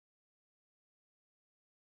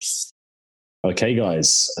Okay,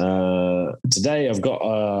 guys. Today I've got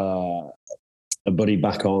a buddy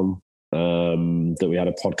back on that we had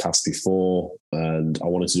a podcast before, and I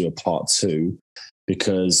wanted to do a part two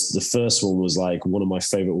because the first one was like one of my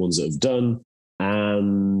favorite ones that I've done,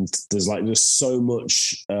 and there's so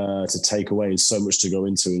much to take away and so much to go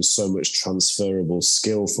into and so much transferable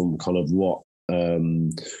skill from kind of what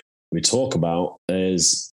we talk about.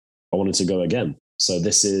 Is I wanted to go again. So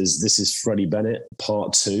this is Freddie Bennett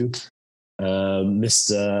part two.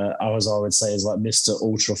 Mr. As I would say, is like Mr.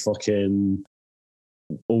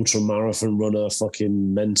 Ultra marathon runner,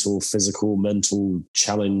 fucking mental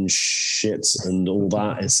challenge shit and all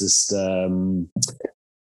that. It's just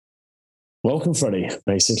welcome, Freddie,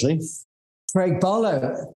 basically. Craig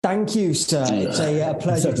Barlow, thank you, sir. It's a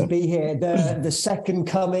pleasure to be here. The second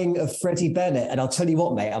coming of Freddie Bennett. And I'll tell you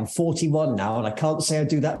what, mate, I'm 41 now, and I can't say I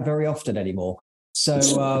do that very often anymore. So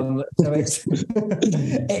it's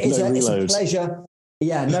it's a pleasure.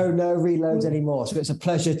 Yeah, no reloads anymore. So it's a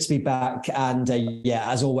pleasure to be back. And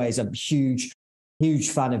as always, I'm huge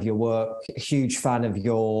fan of your work, huge fan of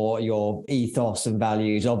your ethos and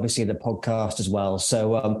values. Obviously, the podcast as well.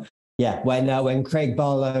 So when Craig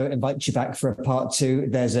Barlow invites you back for a part two,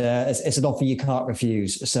 it's an offer you can't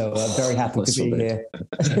refuse. So I'm very happy to be here.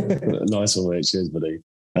 Nice one, mate. Cheers, buddy.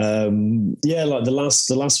 Like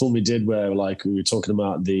the last one we did where like we were talking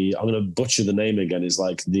about I'm going to butcher the name again, is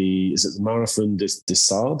it the Marathon des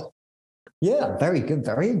Sables? Yeah, very good,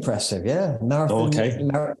 very impressive. Yeah, marathon. Okay,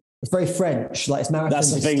 it's very French. Like it's marathon.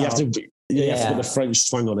 That's the thing. You have to put the French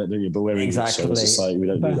twang on it, don't you? But we're English, so society, we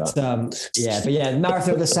don't do that.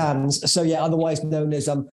 Marathon des Sands. So otherwise known as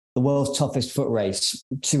the world's toughest foot race,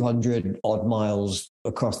 200 odd miles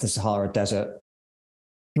across the Sahara Desert.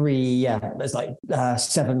 There's like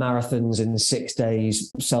 7 marathons in 6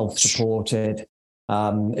 days, self-supported.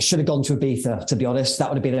 Should have gone to Ibiza, to be honest. That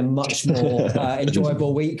would have been a much more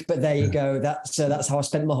enjoyable week. But there you go. That's how I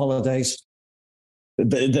spent my holidays.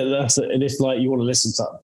 And if like you want to listen to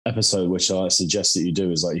that episode, which I suggest that you do,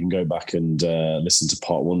 is like you can go back and listen to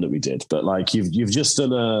part one that we did. But like you've just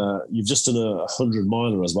done a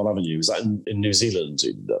 100-miler as well, haven't you? Is that in New Zealand?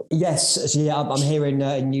 Yes. So I'm here in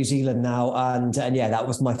New Zealand now, and that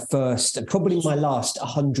was my first, and probably my last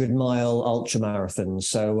 100-mile ultra marathon.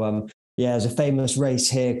 So there's a famous race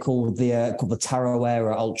here called the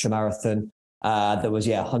Tarawera Ultra Marathon. That was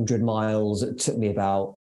 100 miles. It took me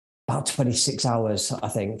about 26 hours, I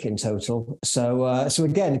think, in total. So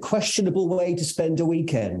again, questionable way to spend a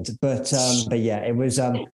weekend, but it was.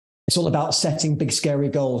 It's all about setting big, scary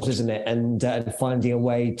goals, isn't it? And finding a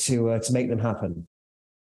way to make them happen.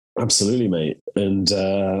 Absolutely, mate. And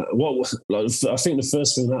I think the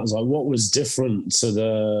first thing that was like, what was different to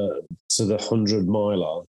the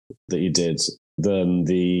 100-miler that you did than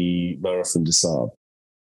the Marathon des Sables?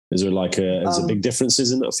 Is there like is there big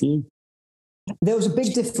differences in that for you? There was a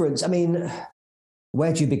big difference. I mean,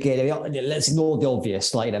 where do you begin? Let's ignore the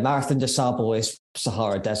obvious. Like, Marathon des Sables is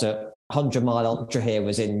Sahara Desert. 100-mile ultra here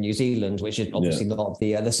was in New Zealand, which is obviously not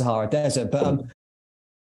the Sahara Desert. But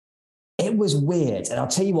it was weird. And I'll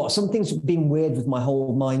tell you what, something's been weird with my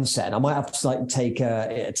whole mindset. And I might have to like take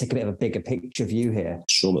a bit of a bigger picture view here.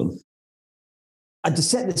 Sure, man. And to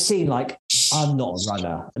set the scene, like, I'm not a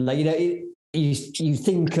runner. And like, you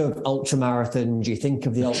think of ultra marathons, you think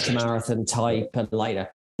of the ultra marathon type, and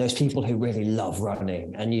like those people who really love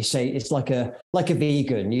running, and you say it's like a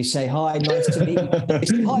vegan. You say, "Hi, nice to meet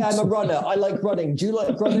you." Hi, I'm a runner. I like running. Do you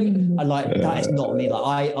like running? And like that is not me.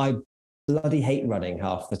 Like I bloody hate running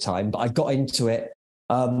half the time, but I got into it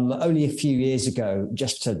only a few years ago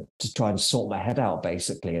just to try and sort my head out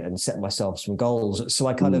basically and set myself some goals. So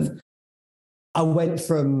I went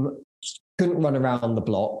from couldn't run around the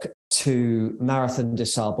block to Marathon des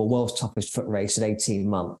Sables, world's toughest foot race in 18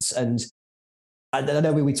 months. And I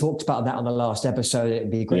know we talked about that on the last episode. It'd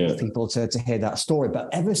be great for people to hear that story. But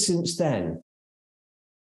ever since then,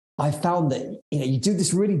 I found that, you do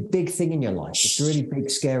this really big thing in your life, this really big,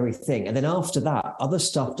 scary thing. And then after that, other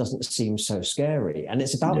stuff doesn't seem so scary. And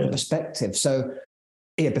it's about the perspective. So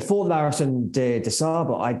before the Marathon des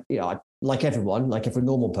Sables, I like everyone, like every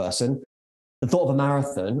normal person, the thought of a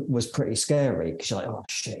marathon was pretty scary because you're like, oh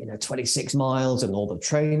shit, 26 miles and all the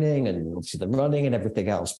training and obviously the running and everything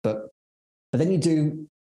else. But then you do,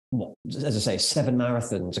 as I say, 7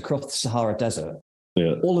 marathons across the Sahara Desert.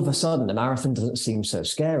 Yeah. All of a sudden, a marathon doesn't seem so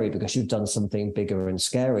scary because you've done something bigger and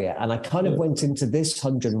scarier. And I kind of went into this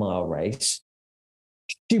 100-mile race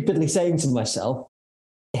stupidly saying to myself,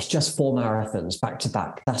 it's just 4 marathons back to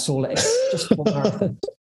back. That's all it is. Just 4 marathons.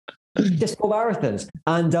 Just 4 marathons.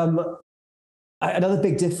 And another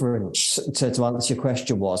big difference to answer your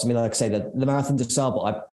question was, like I say, the Marathon des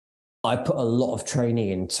Sables, I put a lot of training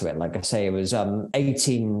into it. Like I say, it was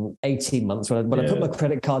 18 months. When I put my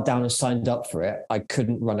credit card down and signed up for it, I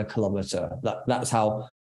couldn't run a kilometer. That's how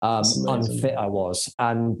unfit I was.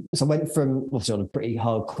 And so I went from obviously on a pretty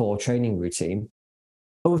hardcore training routine.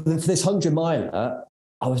 But for this 100-miler,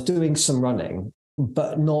 I was doing some running,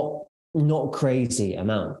 but not crazy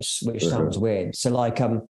amounts, which sounds weird. So like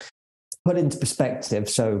put into perspective,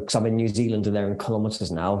 so because I'm in New Zealand and they're in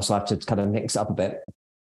kilometers now, so I have to kind of mix it up a bit.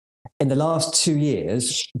 In the last 2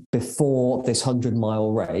 years, before this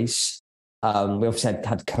 100-mile race, we obviously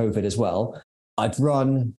had COVID as well. I'd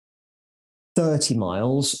run 30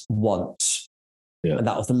 miles once. Yeah. And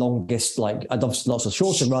that was the longest, like I'd obviously lots of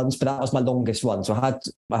shorter runs, but that was my longest run. So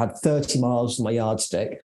I had 30 miles on my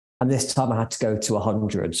yardstick. And this time I had to go to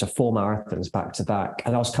 100. So 4 marathons back to back.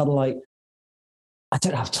 And I was kind of like, I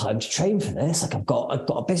don't have time to train for this. Like I've got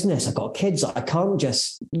a business, I've got kids. I can't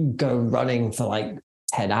just go running for like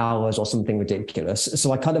 10 hours or something ridiculous.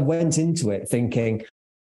 So I kind of went into it thinking,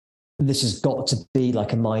 this has got to be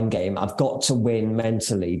like a mind game. I've got to win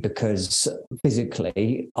mentally, because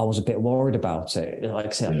physically I was a bit worried about it. Like I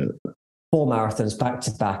said, 4 marathons back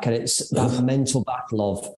to back. And it's that mental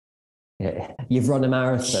battle of, you've run a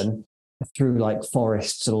marathon through like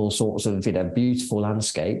forests and all sorts of, beautiful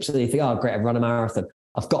landscapes. And you think, oh, great, I've run a marathon.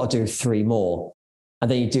 I've got to do 3 more. And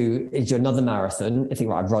then you do another marathon. You think,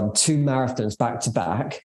 right, I've run 2 marathons back to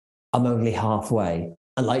back. I'm only halfway.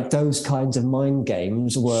 And like those kinds of mind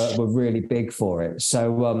games were really big for it.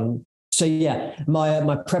 So yeah,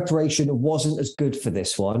 my preparation wasn't as good for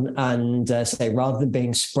this one. And rather than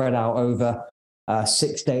being spread out over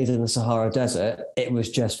 6 days in the Sahara Desert, it was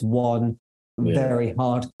just one very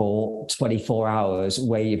hardcore 24 hours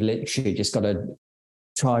where you've literally just got to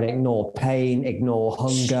try and ignore pain, ignore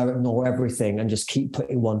hunger, ignore everything, and just keep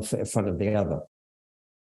putting one foot in front of the other.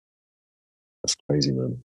 That's crazy,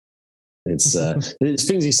 man. It's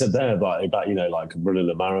things you said there about like running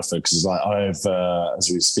a marathon, because like I've as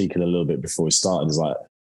we were speaking a little bit before we started, is like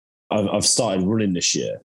I've started running this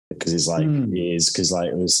year because it's like because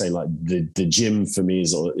like I was saying, like the gym for me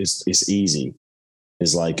is easy.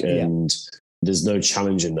 It's like there's no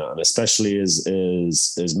challenge in that, and especially as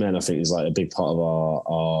men, I think is like a big part of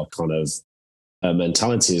our kind of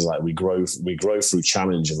mentality is like we grow through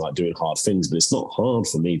challenge and like doing hard things, but it's not hard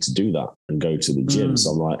for me to do that and go to the gym.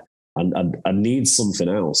 So I'm like, I need something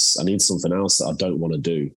else. I need something else that I don't want to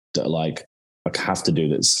do, that like I have to do,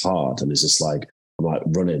 that's hard. And it's just like, I'm like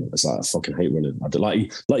running. It's like, I fucking hate running. I do,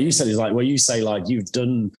 like you said, it's like where you say like you've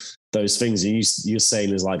done those things and you're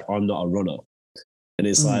saying is like, I'm not a runner. And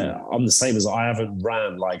it's like, I'm the same as I haven't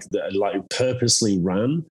ran like purposely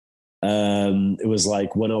ran. It was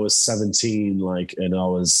like when I was 17, like, and I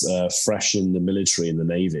was fresh in the military, in the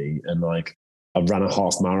Navy, and like I ran a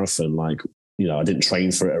half marathon. Like, I didn't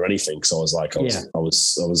train for it or anything, because I was like, I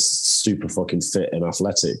was super fucking fit and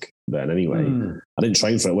athletic then. Anyway, I didn't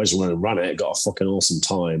train for it. I just went and ran it. Got a fucking awesome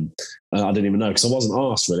time. I didn't even know, because I wasn't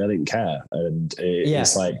asked really. I didn't care, and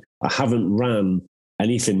it's like I haven't ran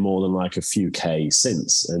anything more than like a few K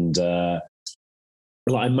since, and.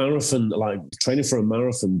 Like a marathon, like training for a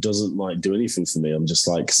marathon doesn't like do anything for me. I'm just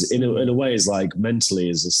like, 'cause in a way, it's like mentally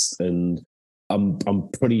is just, and I'm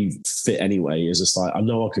pretty fit anyway. It's just like I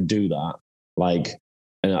know I could do that, like,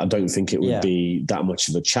 and I don't think it would be that much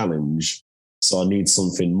of a challenge. So I need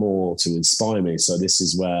something more to inspire me. So this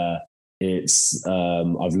is where it's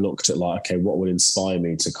I've looked at like, okay, what would inspire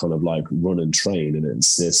me to kind of like run and train, and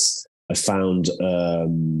it's this. I found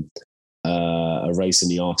a race in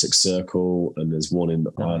the Arctic Circle, and there's one in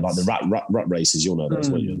like the rat races. You'll know those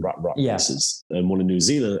rat races, and one in New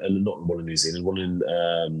Zealand, and not one in New Zealand, one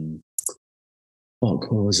in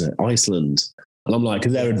what was it? Iceland. And I'm like,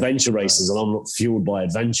 because they're adventure races, and I'm not fueled by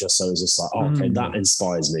adventure, so it's just like, okay, that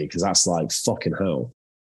inspires me, because that's like fucking hell,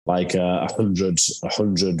 like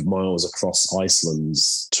 100 miles across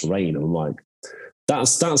Iceland's terrain. And I'm like,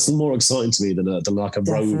 that's more exciting to me than like a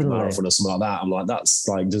road marathon or something like that. I'm like, that's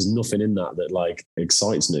like, there's nothing in that like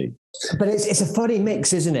excites me. But it's a funny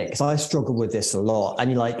mix, isn't it? Because I struggle with this a lot, and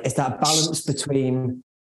you're like, it's that balance between.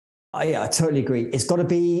 I totally agree. It's got to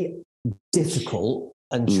be difficult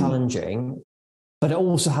and challenging, but it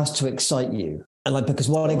also has to excite you. And like, because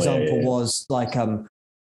one example was like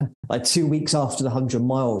 2 weeks after the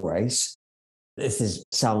 100-mile race.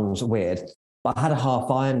 Sounds weird. But I had a half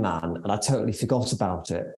Ironman, and I totally forgot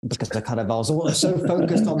about it, because I was so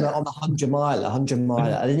focused on the 100 miler. And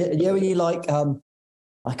when you like, oh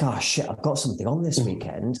shit, I've got something on this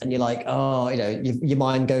weekend, and you're like, oh, your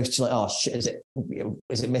mind goes to like, oh shit, is it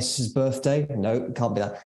Mrs. birthday? No, it can't be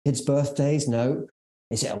that. Kids' birthdays? No.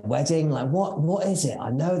 is it a wedding? Like, what is it?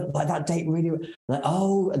 I know, like, that date really, like,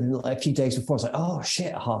 oh, and like a few days before, I was like, oh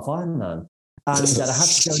shit, half Ironman. And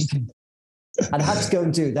I had to go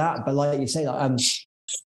and do that. But like you say, like, I'm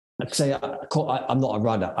not a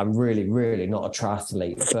runner. I'm really, really not a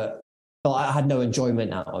triathlete, but I had no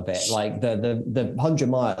enjoyment out of it. Like the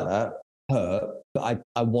 100-miler hurt, but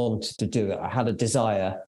I wanted to do it. I had a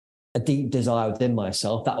deep desire within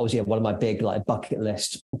myself. That was one of my big like bucket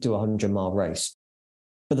list, do a 100-mile race.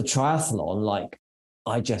 But the triathlon, like,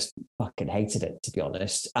 I just fucking hated it, to be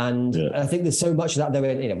honest. And I think there's so much of that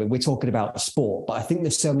there. You know, we're talking about sport, but I think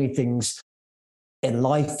there's so many things in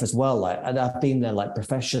life as well. Like, and I've been there like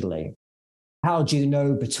professionally. How do you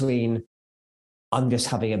know between I'm just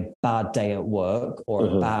having a bad day at work or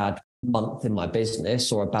a bad month in my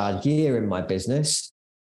business or a bad year in my business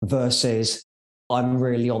versus I'm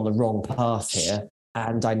really on the wrong path here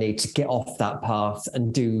and I need to get off that path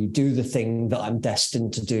and do the thing that I'm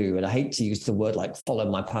destined to do. And I hate to use the word like follow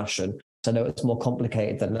my passion. I know it's more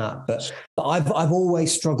complicated than that, but I've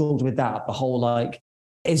always struggled with that. The whole like,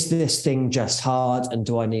 is this thing just hard and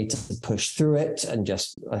do I need to push through it and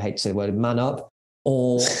just, I hate to say the word, man up?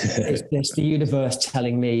 Or is this the universe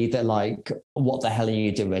telling me that like, what the hell are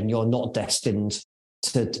you doing? You're not destined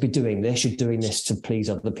to be doing this. You're doing this to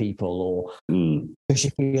please other people or because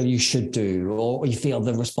you feel you should do, or you feel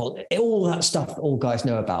the response, all that stuff all guys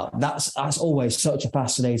know about. That's always such a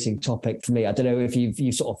fascinating topic for me. I don't know if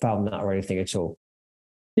you've sort of found that or anything at all.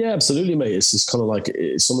 Yeah, absolutely, mate. It's just kind of like,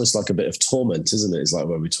 it's almost like a bit of torment, isn't it? It's like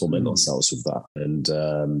where we torment ourselves with that. And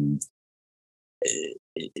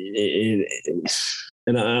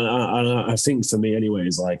I think for me anyway,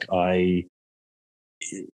 is like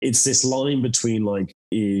it's this line between like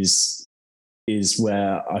is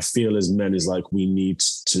where I feel as men is like we need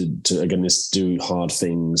to again just do hard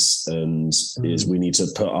things, and is we need to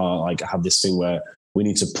put our like have this thing where we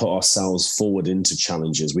need to put ourselves forward into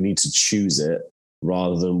challenges. We need to choose it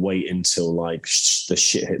rather than wait until like the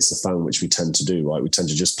shit hits the fan, which we tend to do, right? We tend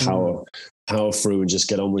to just power through and just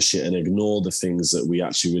get on with shit and ignore the things that we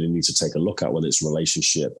actually really need to take a look at, whether it's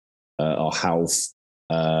relationship, our health,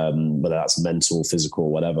 whether that's mental,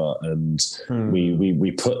 physical, whatever. And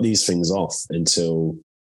we put these things off until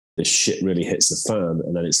the shit really hits the fan,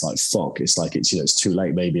 and then it's like fuck. It's like it's too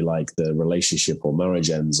late. Maybe like the relationship or marriage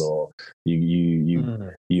ends, or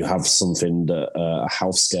you have something that a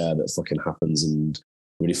health scare that fucking happens and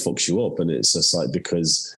really fucks you up, and it's just like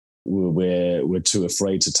because we're too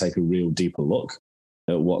afraid to take a real deeper look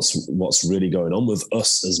at what's really going on with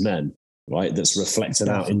us as men, right? That's reflected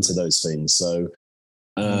out into those things. So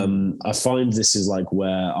I find this is like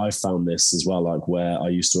where I found this as well, like where I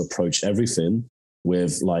used to approach everything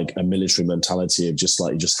with like a military mentality of just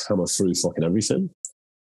hammer through fucking everything.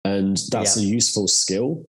 And that's a useful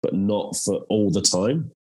skill, but not for all the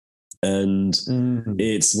time. And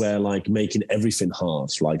it's where like making everything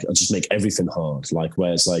hard, like I just make everything hard, like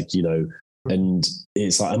where it's like, and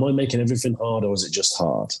it's like, am I making everything hard or is it just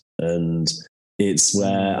hard? And it's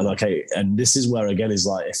where, and okay, and this is where again is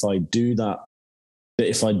like, if I do that,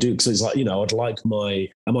 because it's like, I'd like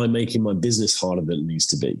am I making my business harder than it needs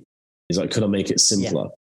to be? It's like, could I make it simpler?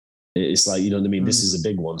 Yeah. It's like, you know what I mean? This is a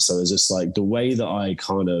big one. So it's just like the way that I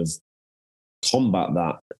kind of combat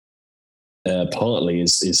that partly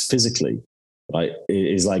is physically, right?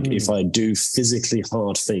 It is like if I do physically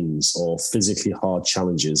hard things or physically hard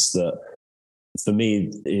challenges, that for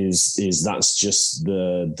me is that's just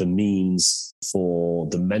the means for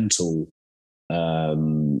the mental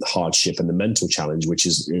hardship and the mental challenge, which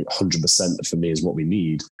is 100% for me is what we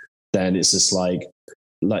need. Then it's just like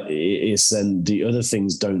it's then the other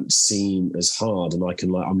things don't seem as hard, and I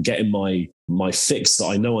can I'm getting my fix that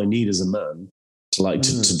I know I need as a man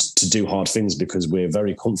to do hard things, because we're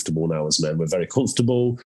very comfortable now as men. We're very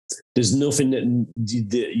comfortable. There's nothing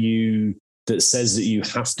that says that you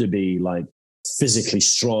have to be like physically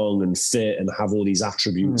strong and fit and have all these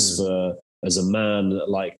attributes for as a man that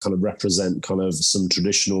like kind of represent kind of some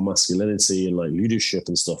traditional masculinity and like leadership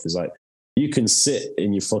and stuff. Is like you can sit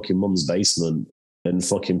in your fucking mum's basement and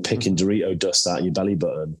fucking picking Dorito dust out your belly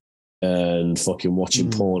button and fucking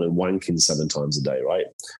watching porn and wanking 7 times a day, right?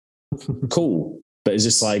 Cool. But it's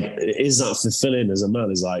just like, is that fulfilling as a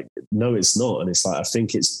man? Is like, no, it's not. And it's like, I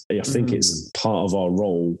think it's part of our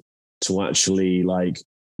role to actually like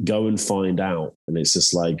go and find out. And it's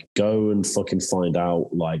just like, go and fucking find out,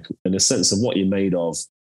 like in a sense of what you're made of,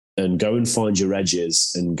 and go and find your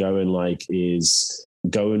edges, and go and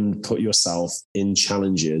put yourself in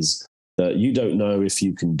challenges that you don't know if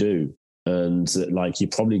you can do, and that like you're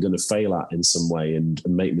probably going to fail at in some way and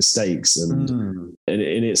make mistakes, and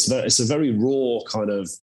it's a very raw kind of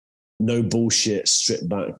no bullshit, stripped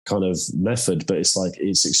back kind of method, but it's like,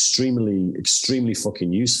 it's extremely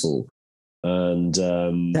fucking useful. And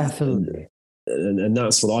Definitely. And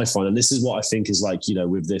that's what I find. And this is what I think is like,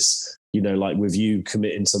 with this, like with you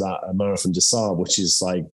committing to that Marathon des Sables, which is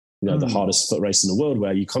like, the hardest foot race in the world,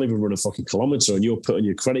 where you can't even run a fucking kilometer and you're putting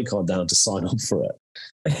your credit card down to sign up for it.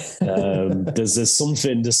 There's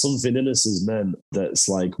something in us as men that's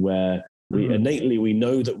like, where we innately, we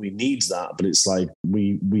know that we need that, but it's like,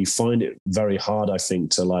 we find it very hard, I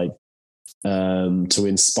think, to like, to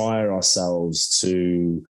inspire ourselves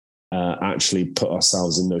to actually put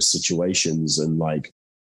ourselves in those situations, and like,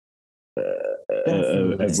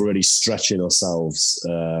 of really stretching ourselves.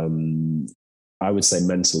 I would say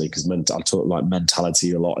mentally, because I talk like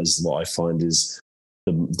mentality a lot is what I find is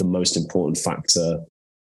the most important factor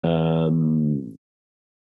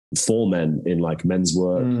for men in like men's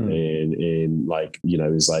work, in like,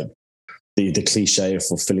 is like the cliche of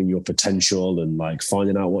fulfilling your potential and like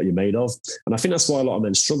finding out what you're made of. And I think that's why a lot of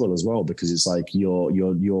men struggle as well, because it's like you're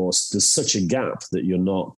there's such a gap that you're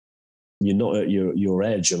not at your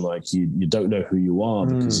edge, and like you don't know who you are,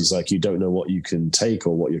 because it's like you don't know what you can take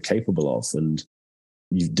or what you're capable of. And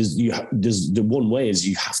there's the one way is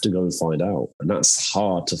you have to go and find out, and that's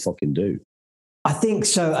hard to fucking do. I think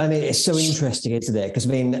so. I mean, it's so interesting, isn't it? Because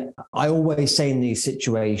I mean, I always say in these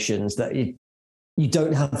situations that you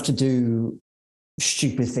don't have to do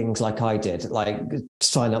stupid things like I did, like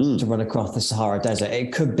sign up to run across the Sahara Desert.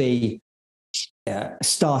 It could be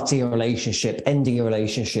starting a relationship, ending a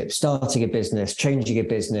relationship, starting a business, changing a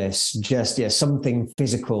business, just something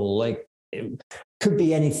physical. Like, it could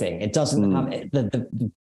be anything. It doesn't have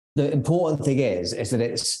the important thing is that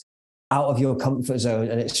it's out of your comfort zone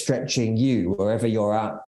and it's stretching you wherever you're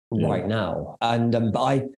at right now. And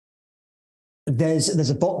there's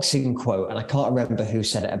a boxing quote, and I can't remember who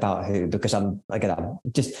said it about who, because I'm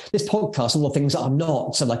just this podcast, all the things that I'm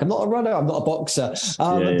not. So like, I'm not a runner, I'm not a boxer. It's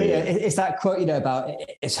that quote, about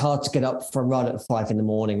it's hard to get up for a run at 5 a.m.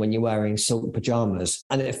 when you're wearing silk pajamas.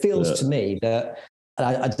 And it feels to me that,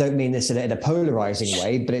 and I don't mean this in a polarizing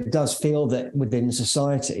way, but it does feel that within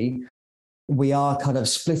society, we are kind of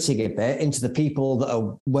splitting a bit into the people that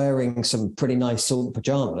are wearing some pretty nice silk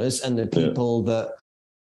pajamas and the people that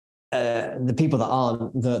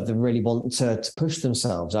aren't, that really want to push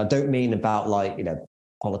themselves. I don't mean about like,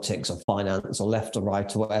 politics or finance or left or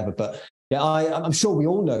right or whatever, but I'm sure we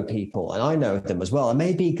all know people, and I know them as well. And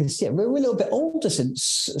maybe because we're a little bit older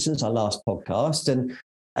since our last podcast, and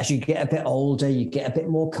as you get a bit older, you get a bit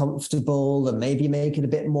more comfortable and maybe making a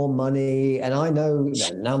bit more money. And I know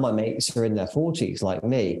now my mates are in their 40s like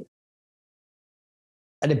me.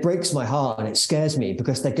 And it breaks my heart and it scares me,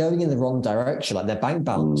 because they're going in the wrong direction. Like, their bank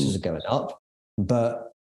balances are going up,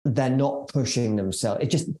 but they're not pushing themselves.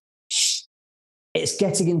 It's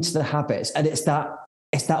getting into the habits. And it's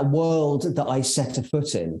that world that I set a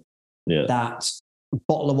foot in, that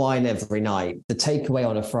bottle of wine every night, the takeaway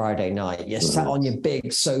on a Friday night, you're sat on your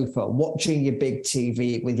big sofa, watching your big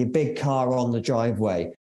TV with your big car on the driveway.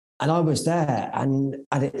 And I was there, and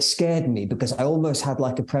it scared me, because I almost had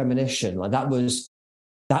like a premonition. Like, that was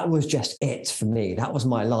just it for me. That was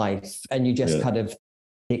my life. And you just kind of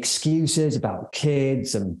excuses about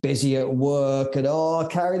kids and busy at work and,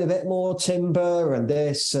 carrying a bit more timber and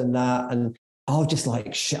this and that. And I was just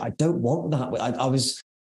like, shit, I don't want that.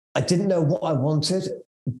 I didn't know what I wanted,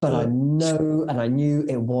 but I know, and I knew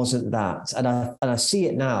it wasn't that. And I see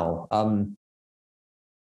it now.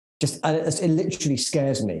 It literally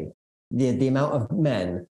scares me. The amount of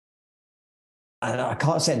men, and I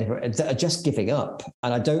can't say anything, that are just giving up.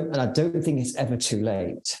 And I don't think it's ever too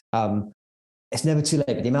late. It's never too late,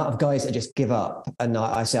 but the amount of guys that just give up, and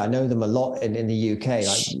I say I know them a lot in the UK,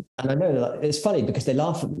 and I know that it's funny because they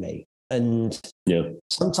laugh at me, and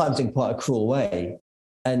sometimes in quite a cruel way.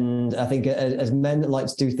 And I think as men that like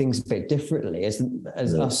to do things a bit differently, as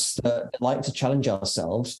us that like to challenge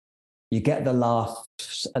ourselves, you get the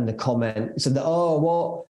laughs and the comments and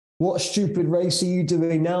what stupid race are you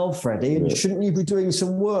doing now, Freddie? And shouldn't you be doing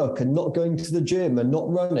some work and not going to the gym and not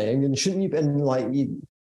running? And shouldn't you? And like,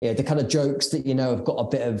 the kind of jokes that have got a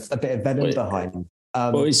bit of venom behind them.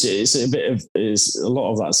 It's a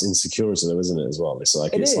lot of that's insecurity, though, isn't it? As well,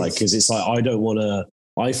 because I don't want to.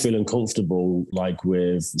 I feel uncomfortable like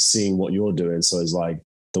with seeing what you're doing. So it's like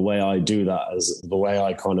the way I do that, as the way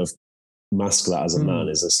I kind of mask that as a man,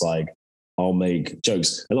 is just like, I'll make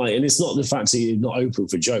jokes, and it's not the fact that you're not open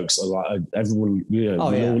for jokes. Like, everyone, we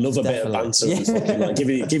all love a bit of banter, and fucking, like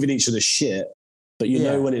giving each other shit. But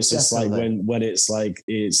when it's just like when it's like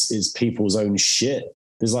it's people's own shit.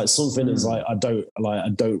 There's like something that's like I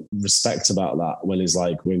don't respect about that. When it's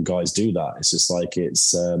like when guys do that, it's just like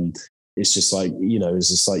it's it's just like, it's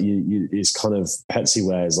just like it's kind of Petsy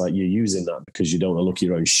wears, like you're using that because you don't want to look at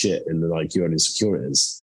your own shit and like your own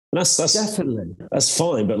insecurities. And that's definitely, that's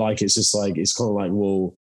fine. But like, it's just like, it's kind of like,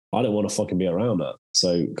 well, I don't want to fucking be around that.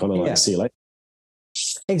 So kind of like, see you later.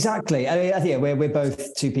 Exactly. I think we're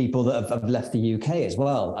both two people that have left the UK as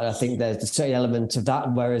well. And I think there's a certain element of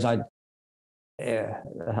that, whereas I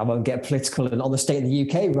won't get political on the state of the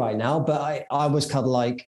UK right now, but I was kind of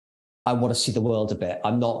like, I want to see the world a bit.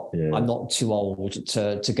 I'm not too old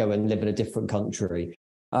to go and live in a different country.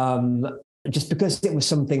 Just because it was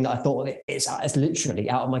something that I thought it's literally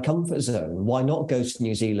out of my comfort zone. Why not go to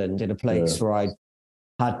New Zealand, in a place where I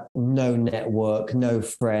had no network, no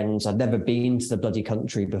friends. I'd never been to the bloody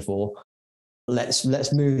country before. Let's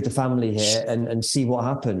move the family here and see what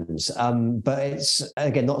happens. But it's,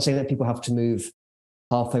 again, not saying that people have to move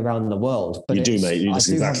halfway around the world. But you do, mate. That's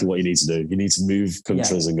exactly what you need to do. You need to move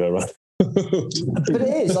countries and go around. But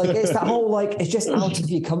it is like, it's that whole, like, it's just out of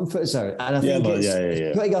your comfort zone. And I think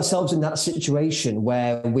it's putting ourselves in that situation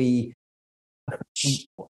where you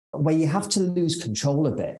have to lose control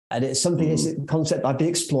a bit. And it's something, it's a concept I've been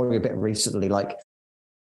exploring a bit recently. Like,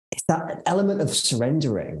 it's that element of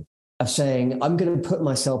surrendering, of saying, I'm going to put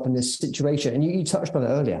myself in this situation. And you touched on it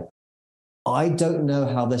earlier. I don't know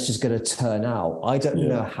how this is going to turn out. I don't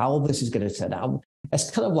know how this is going to turn out. It's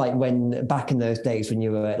kind of like when back in those days when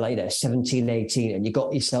you were like 17, 18, and you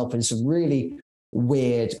got yourself in some really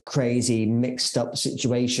weird, crazy, mixed up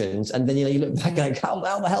situations. And then you look back like, how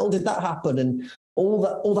the hell did that happen? And all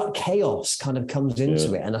that chaos kind of comes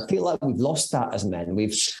into it. And I feel like we've lost that as men.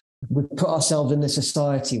 We've put ourselves in a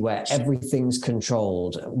society where everything's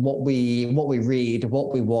controlled. What we read,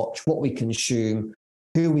 what we watch, what we consume,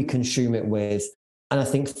 who we consume it with. And I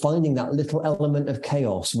think finding that little element of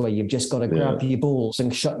chaos where you've just got to grab your balls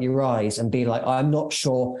and shut your eyes and be like, I'm not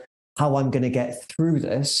sure how I'm going to get through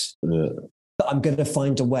this, but I'm going to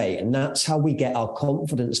find a way. And that's how we get our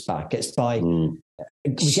confidence back. It's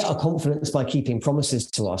we get our confidence by keeping promises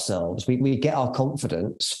to ourselves. We get our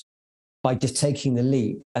confidence by just taking the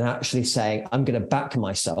leap and actually saying, I'm going to back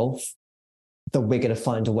myself that we're going to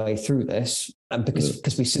find a way through this. And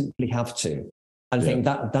because we simply have to. I think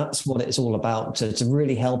that's what it's all about, to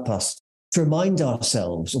really help us to remind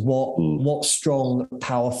ourselves what strong,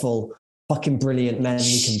 powerful, fucking brilliant men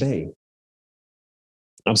we can be.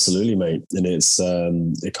 Absolutely, mate. And it's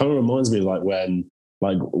it kind of reminds me of like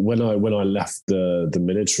when I left the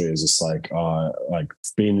military, it was just like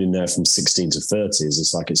being in there from 16 to 30 is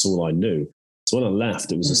just like, it's all I knew. So when I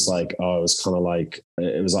left, it was just like, I was kind of like,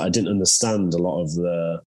 it was like I didn't understand a lot of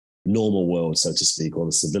the normal world, so to speak, or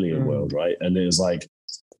the civilian world, right? And it was like,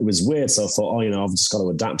 it was weird. So I thought, I've just got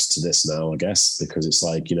to adapt to this now, I guess, because it's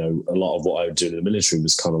like, a lot of what I would do in the military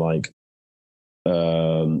was kind of like,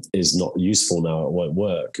 is not useful now. It won't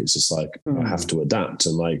work. It's just like, I have to adapt.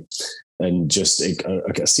 And like, and just,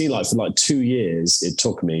 I see, like, for like 2 years, it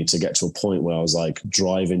took me to get to a point where I was like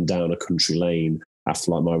driving down a country lane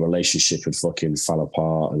after like my relationship had fucking fell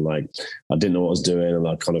apart, and like I didn't know what I was doing, and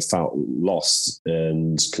I kind of felt lost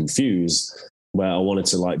and confused, where I wanted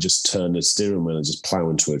to like just turn the steering wheel and just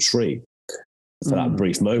plow into a tree for that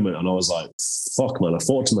brief moment. And I was like, fuck, man. I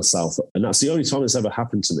thought to myself, and that's the only time it's ever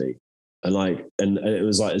happened to me. And like, and it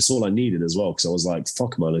was like, it's all I needed as well. Cause I was like,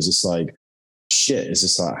 fuck, man. It's just like, shit. It's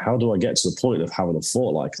just like, how do I get to the point of having a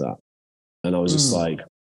thought like that? And I was just like,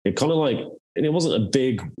 it kind of like, and it wasn't a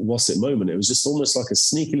big what's it moment. It was just almost like a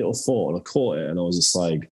sneaky little thought, and I caught it, and I was just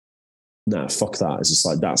like, nah, fuck that. It's just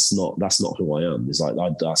like, that's not who I am. It's like,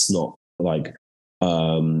 that's not like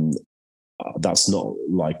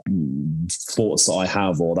thoughts that I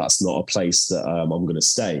have, or that's not a place that I'm going to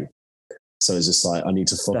stay. So it's just like, I need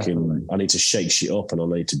to shake shit up, and I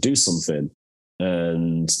need to do something.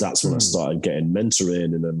 And that's when I started getting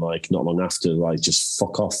mentoring, and then like not long after, like just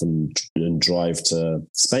fuck off and drive to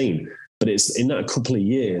Spain. But it's in that couple of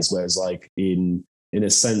years where it's like, in a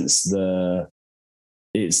sense,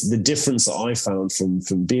 it's the difference that I found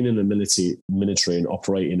from being in the military and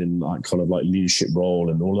operating in like kind of like leadership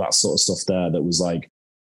role and all that sort of stuff there, that was like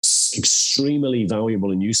extremely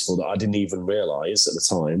valuable and useful, that I didn't even realize at the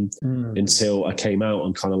time until I came out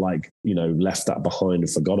and kind of like, left that behind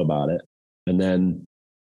and forgot about it. And then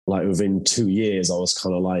like within 2 years, I was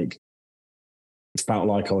kind of like, felt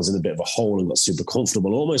like I was in a bit of a hole and got super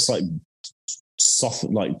comfortable, almost like soft,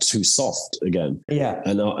 like too soft again. Yeah.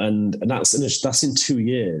 And that's in 2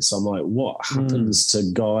 years. So I'm like, what happens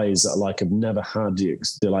to guys that like have never had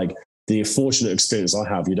the fortunate experience I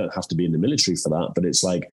have? You don't have to be in the military for that, but it's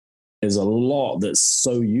like, there's a lot that's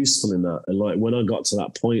so useful in that. And like, when I got to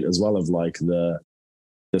that point as well of like the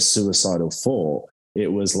suicidal thought,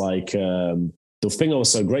 it was like, the thing I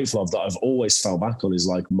was so grateful of that I've always fell back on is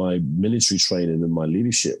like my military training and my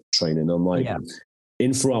leadership training. I'm like,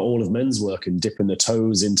 in throughout all of men's work and dipping the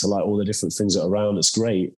toes into like all the different things that are around, it's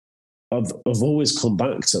great. I've always come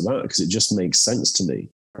back to that because it just makes sense to me.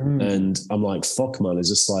 And I'm like, fuck, man, it's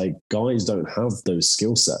just like guys don't have those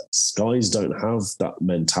skill sets. Guys don't have that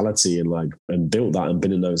mentality and built that and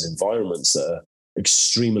been in those environments that are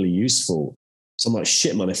extremely useful. So I'm like,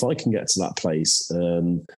 shit, man, if I can get to that place,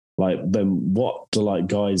 like, then what do like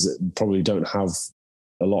guys that probably don't have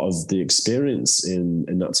a lot of the experience in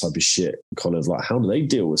that type of shit, kind of like, how do they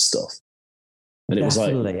deal with stuff? And it was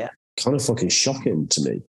like kind of fucking shocking to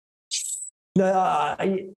me. No,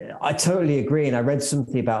 I totally agree. And I read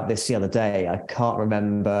something about this the other day. I can't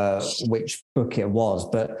remember which book it was,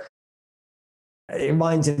 but it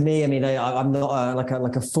reminded me, I mean, I'm not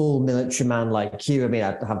like a full military man like you. I mean,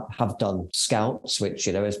 I have done scouts, which,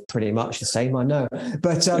 you know, is pretty much the same, I know.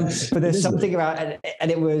 But there's something about,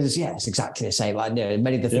 and it was, it's exactly the same. I know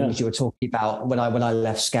many of the things you were talking about when I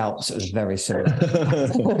left scouts, it was very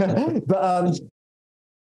similar. But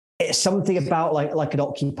it's something about like an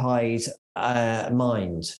occupied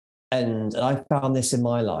mind. And I found this in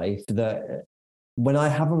my life that when I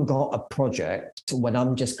haven't got a project, when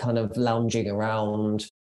I'm just kind of lounging around,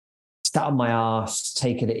 sat on my ass,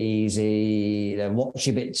 taking it easy,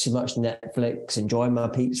 watching a bit too much Netflix, enjoying my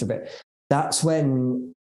pizza a bit, that's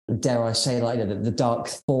when, dare I say, like the dark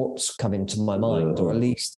thoughts come into my mind, or at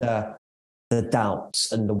least the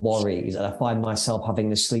doubts and the worries, and I find myself having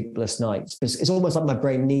the sleepless nights. It's almost like my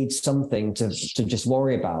brain needs something to just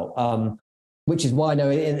worry about, which is why I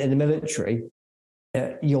know in the military,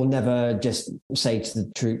 you'll never just say to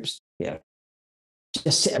the troops,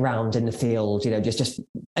 just sit around in the field, just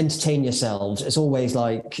entertain yourselves. It's always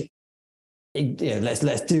like,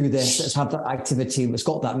 let's do this, let's have that activity, it's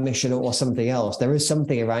got that mission or something else. There is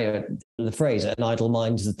something around the phrase, an idle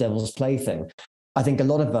mind is the devil's plaything. I think a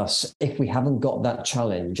lot of us, if we haven't got that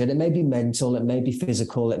challenge, and it may be mental, it may be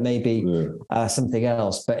physical, it may be something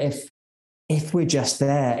else, but if we're just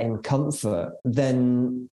there in comfort,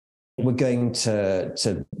 then we're going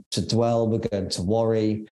to dwell, we're going to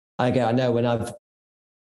worry. I know when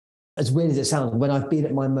as weird as it sounds, when I've been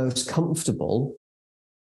at my most comfortable,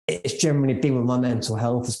 it's generally been when my mental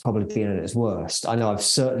health has probably been at its worst. I know I've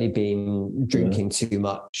certainly been drinking too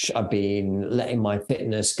much. I've been letting my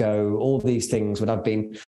fitness go, all these things. When I've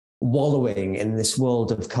been wallowing in this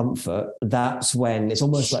world of comfort, that's when it's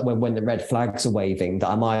almost like when the red flags are waving, that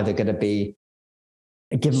I'm either going to be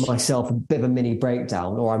giving myself a bit of a mini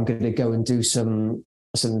breakdown, or I'm going to go and do some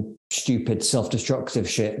stupid self-destructive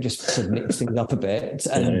shit just to mix things up a bit,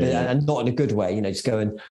 and not in a good way, just go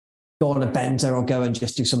on a bender or go and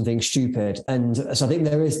just do something stupid. And so I think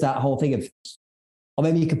there is that whole thing of, or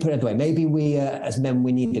maybe you could put it another way, maybe we as men,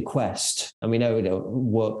 we need a quest. And we know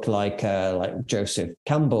work like Joseph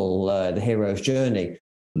Campbell, The Hero's Journey.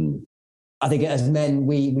 I think as men,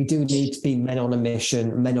 we do need to be men on a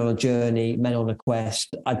mission, men on a journey, men on a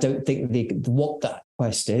quest. I don't think what that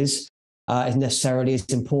quest is necessarily as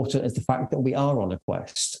important as the fact that we are on a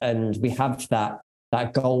quest, and we have that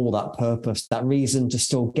goal, that purpose, that reason to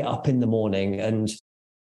still get up in the morning. And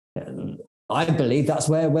I believe that's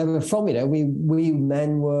where we're from. We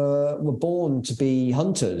men were born to be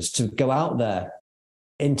hunters, to go out there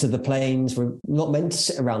into the plains. We're not meant to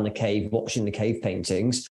sit around the cave watching the cave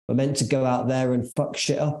paintings. We're meant to go out there and fuck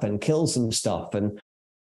shit up and kill some stuff and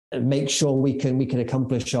make sure we can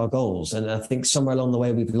accomplish our goals. And I think somewhere along the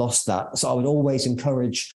way we've lost that. So I would always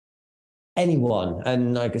encourage anyone,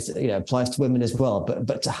 and I guess applies to women as well,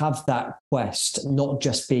 but to have that quest, not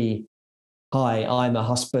just be, hi, I'm a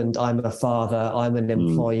husband, I'm a father, I'm an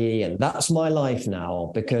employee, and that's my life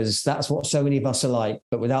now, because that's what so many of us are like.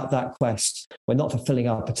 But without that quest, we're not fulfilling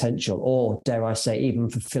our potential, or dare I say, even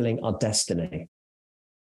fulfilling our destiny.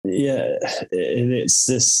 Yeah, it's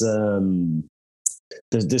this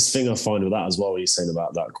this thing I find with that as well, what you're saying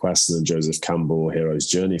about that quest and the Joseph Campbell Hero's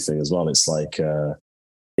Journey thing as well. It's like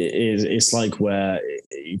it's like where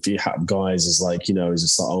if you have guys, it's like, it's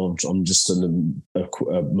just like, oh, I'm just in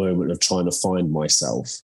a moment of trying to find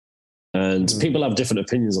myself. And people have different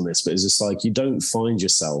opinions on this, but it's just like, you don't find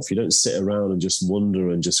yourself. You don't sit around and just wonder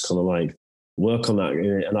and just kind of like work on that.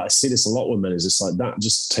 And I see this a lot with men. It's just like that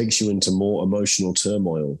just takes you into more emotional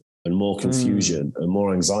turmoil and more confusion and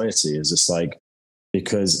more anxiety. It's just like,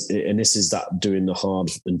 and this is that doing the hard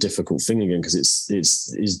and difficult thing again, because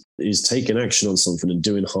it's taking action on something and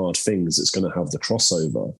doing hard things that's going to have the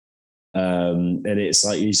crossover. And it's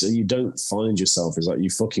like you don't find yourself. It's like you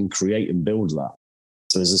fucking create and build that.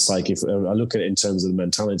 So it's just like, if I look at it in terms of the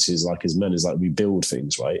mentality, is like as men, is like we build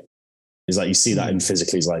things, right? It's like you see that in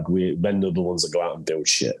physically. It's like men are the ones that go out and build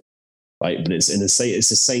shit, right? But it's the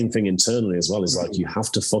same thing internally as well. It's like you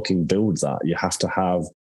have to fucking build that. You have to have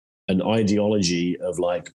an ideology of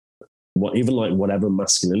like whatever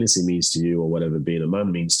masculinity means to you or whatever being a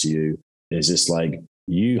man means to you. Is just like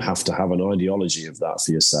you have to have an ideology of that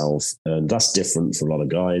for yourself, and that's different for a lot of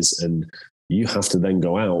guys. And you have to then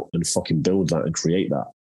go out and fucking build that and create that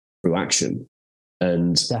through action.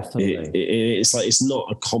 And it's like it's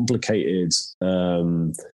not a complicated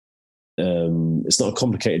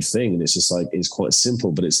thing, and it's just like it's quite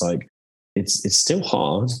simple, but it's like it's still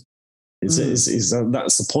hard. That's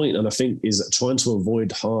the point, and I think is trying to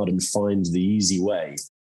avoid hard and find the easy way,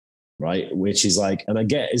 right? Which is like, and I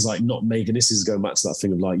get is like not making. This is going back to that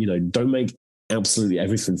thing of like, you know, don't make absolutely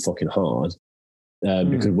everything fucking hard,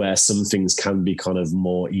 because where some things can be kind of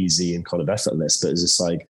more easy and kind of effortless, but it's just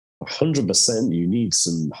like 100% you need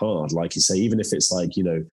some hard, like you say, even if it's like, you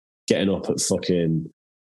know, getting up at fucking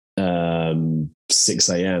 6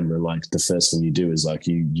 a.m. and like the first thing you do is like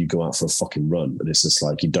you go out for a fucking run, and it's just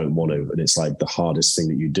like you don't want to, and it's like the hardest thing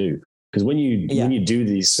that you do, because when you do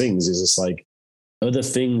these things, it's just like other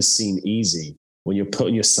things seem easy when you're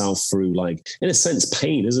putting yourself through, like, in a sense,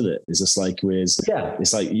 pain, isn't it? It's just like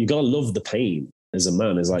it's like you gotta love the pain as a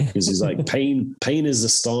man. It's like, because it's like pain is the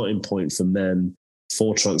starting point for men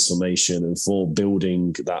for transformation and for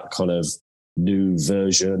building that kind of new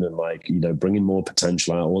version and, like, you know, bringing more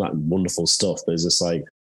potential out, all that wonderful stuff. But it's just like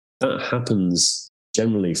that happens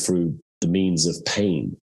generally through the means of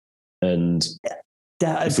pain. And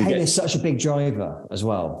pain is such a big driver as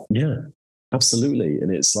well. Yeah, absolutely.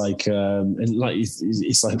 And it's like,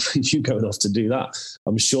 it's like you going off to do that.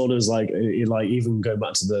 I'm sure there's like even going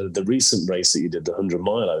back to the recent race that you did, the 100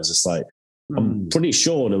 mile, I was just like, I'm pretty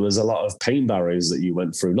sure there was a lot of pain barriers that you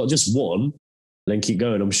went through, not just one, and then keep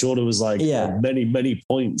going. I'm sure there was like many, many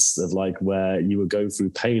points of like where you were going through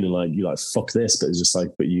pain and like, you like, fuck this. But it's just like,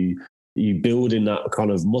 but you building that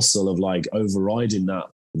kind of muscle of like overriding that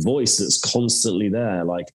voice that's constantly there,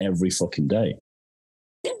 like every fucking day.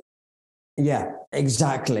 Yeah,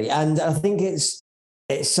 exactly. And I think it's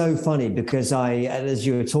so funny because as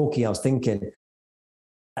you were talking, I was thinking,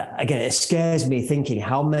 again, it scares me thinking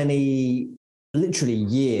how many literally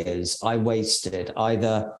years I wasted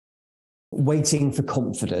either waiting for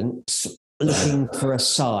confidence, looking for a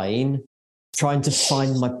sign, trying to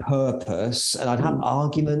find my purpose. And I'd have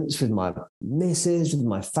arguments with my missus, with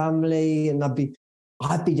my family, and I'd be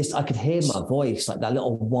just, I could hear my voice, like that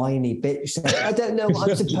little whiny bitch saying, I don't know what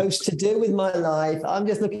I'm supposed to do with my life. I'm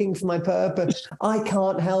just looking for my purpose. I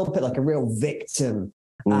can't help it, like a real victim.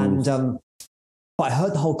 And but I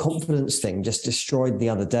heard the whole confidence thing just destroyed the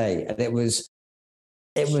other day. And it was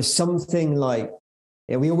something like,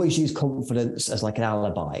 we always use confidence as like an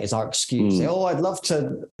alibi, as our excuse. Say, I'd love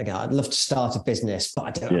to start a business, but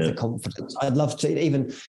I don't have the confidence. I'd love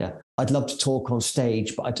to talk on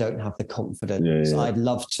stage, but I don't have the confidence. I'd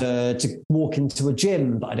love to walk into a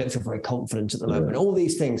gym, but I don't feel very confident at the moment. All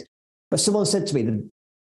these things. But someone said to me,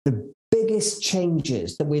 the biggest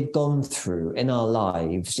changes that we've gone through in our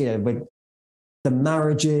lives, you know, with the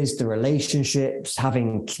marriages, the relationships,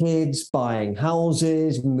 having kids, buying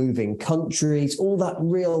houses, moving countries, all that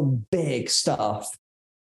real big stuff.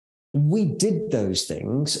 We did those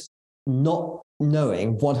things not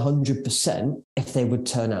knowing 100% if they would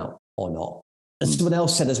turn out or not. And someone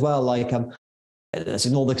else said as well, like, as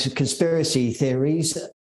in all the conspiracy theories,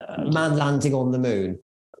 man landing on the moon,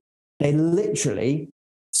 they literally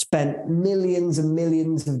spent millions and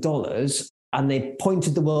millions of dollars, and they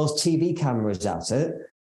pointed the world's TV cameras at it,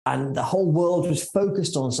 and the whole world was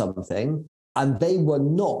focused on something, and they were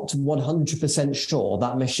not 100% sure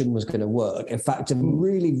that mission was going to work. In fact, a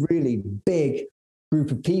really, really big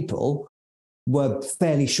group of people were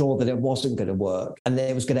fairly sure that it wasn't going to work, and that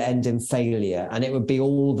it was going to end in failure, and it would be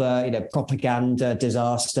all the, you know, propaganda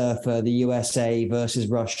disaster for the USA versus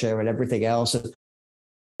Russia and everything else.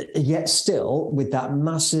 Yet still, with that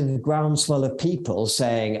massive groundswell of people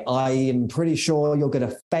saying, I am pretty sure you're going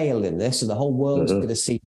to fail in this, and the whole world's going to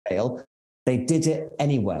see you fail, they did it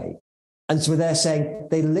anyway. And so they're saying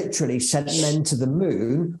they literally sent men to the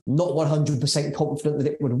moon, not 100% confident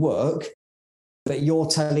that it would work, but you're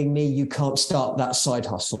telling me you can't start that side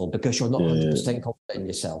hustle because you're not 100% confident in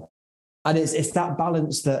yourself. And it's that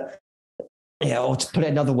balance that, you know, or to put it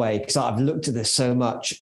another way, because I've looked at this so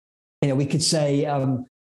much, you know, we could say,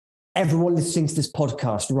 everyone listening to this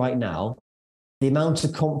podcast right now, the amount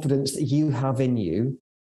of confidence that you have in you,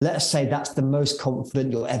 let's say that's the most confident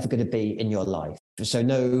you're ever going to be in your life. So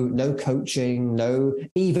no coaching, no,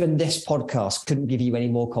 even this podcast couldn't give you any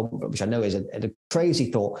more confidence, which I know is a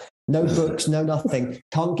crazy thought. No books, no nothing.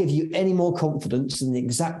 Can't give you any more confidence than the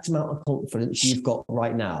exact amount of confidence you've got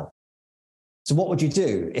right now. So what would you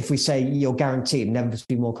do if we say you're guaranteed never to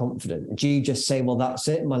be more confident? Do you just say, well, that's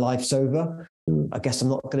it, my life's over, I guess I'm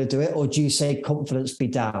not going to do it? Or do you say, confidence be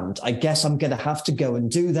damned, I guess I'm going to have to go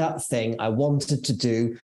and do that thing I wanted to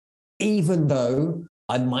do, even though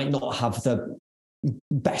I might not have the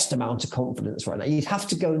best amount of confidence right now? You'd have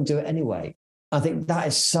to go and do it anyway. I think that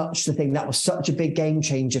is such the thing. That was such a big game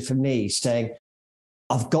changer for me, saying,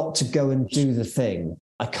 I've got to go and do the thing.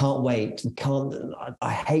 I can't wait.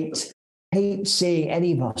 I hate seeing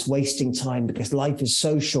any of us wasting time, because life is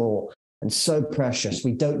so short and so precious.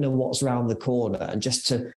 We don't know what's around the corner, and just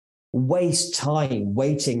to waste time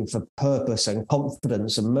waiting for purpose and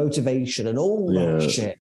confidence and motivation and all that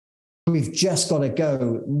shit. We've just got to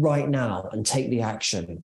go right now and take the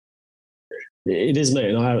action. It is, mate.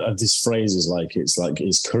 And I have this phrase is like,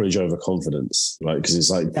 it's courage over confidence, right? Because it's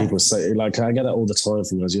like people say, like, I get that all the time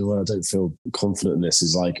from guys, well, I don't feel confident in this.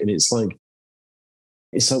 Is like, and it's like,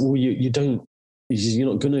 well, you're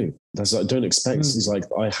not going to. That's like, don't expect. It's like,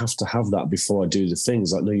 I have to have that before I do the thing.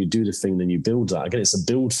 It's like, no, you do the thing, then you build that. Again, it's a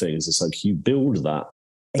build thing. It's like you build that.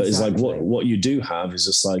 But it's like what you do have is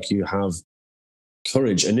just like you have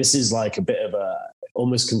courage. And this is like a bit of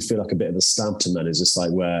almost can feel like a bit of a stab to men. It's just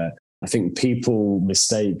like where I think people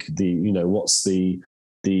mistake what's the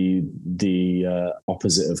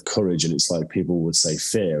opposite of courage. And it's like people would say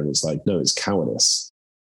fear. And it's like, no, it's cowardice.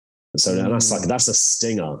 So and that's a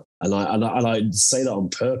stinger, and I say that on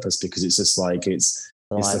purpose, because it's just like it's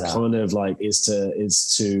the kind of like it's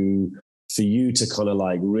for you to kind of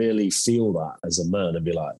like really feel that as a man and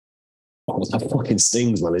be like, oh, that fucking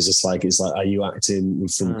stings, man. It's like are you acting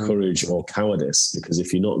from courage or cowardice? Because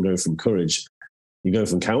if you're not going from courage, you go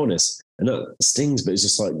from cowardice, and that stings. But it's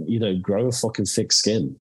just like, grow a fucking thick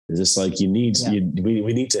skin. It's just like we need to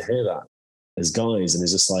hear that as guys, and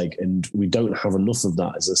it's just like, and we don't have enough of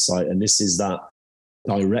that as a site, and this is that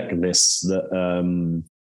directness that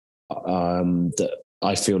that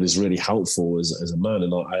I feel is really helpful as a man,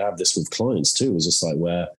 and I have this with clients too. It's just like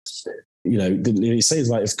where it says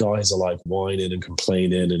like if guys are like whining and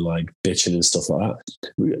complaining and like bitching and stuff like that,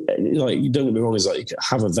 like, you don't get me wrong, is like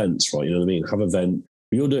have events, right? You know what I mean? Have event.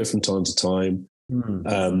 We all do it from time to time,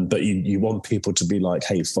 but you want people to be like,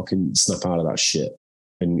 hey, fucking snap out of that shit.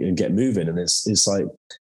 And get moving. And it's like,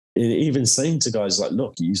 even saying to guys like,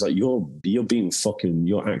 look, he's like, you're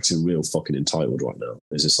acting real fucking entitled right now.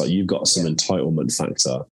 It's just like, you've got some entitlement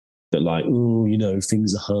factor that like, oh,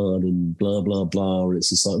 things are hard and blah, blah, blah. And it's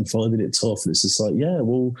just like, I'm finding it tough. And it's just like, yeah,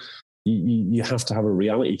 well, you have to have a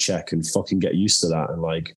reality check and fucking get used to that. And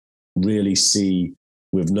like really see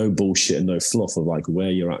with no bullshit and no fluff of like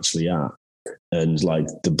where you're actually at. And like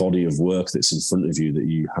the body of work that's in front of you that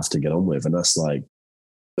you have to get on with. And that's like,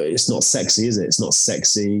 it's not sexy, is it? It's not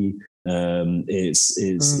sexy.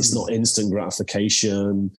 It's not instant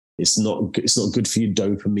gratification. It's not good for your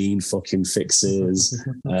dopamine fucking fixes.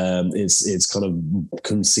 It's kind of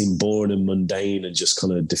can seem boring and mundane and just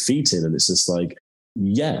kind of defeating. And it's just like,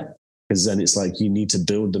 because then it's like you need to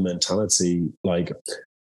build the mentality, like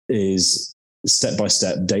is step by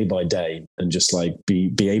step, day by day, and just like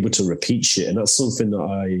be able to repeat shit. And that's something that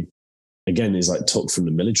I, again, is like took from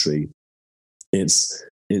the military. It's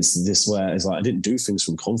this where it's like I didn't do things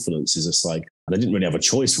from confidence. It's just like, and I didn't really have a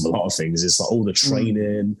choice from a lot of things. It's like all the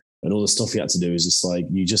training and all the stuff you had to do is just like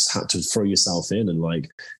you just had to throw yourself in. And like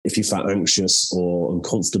if you felt anxious or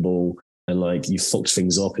uncomfortable and like you fucked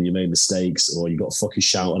things up and you made mistakes or you got fucking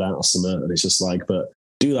shouted out or something, and it's just like, but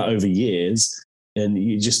do that over years and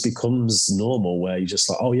it just becomes normal where you're just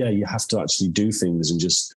like, oh yeah, you have to actually do things and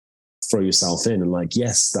just throw yourself in. And like,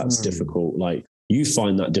 yes, that's difficult. Like, you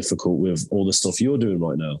find that difficult with all the stuff you're doing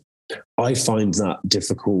right now. I find that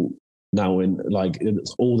difficult now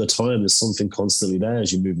all the time. There's something constantly there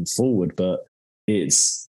as you're moving forward, but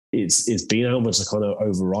it's being able to kind of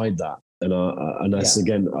override that. And that's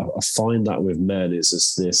again, I find that with men, it's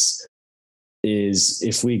just this is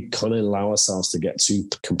if we kind of allow ourselves to get too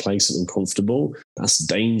complacent and comfortable, that's a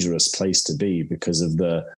dangerous place to be because of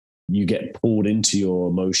you get pulled into your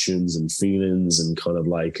emotions and feelings and kind of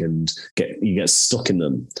like, you get stuck in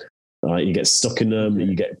them. You get stuck in them,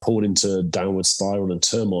 you get pulled into downward spiral and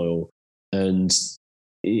turmoil. And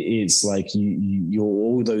it's like you're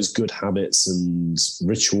all those good habits and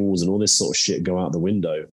rituals and all this sort of shit go out the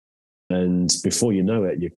window. And before you know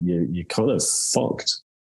it, you're kind of fucked.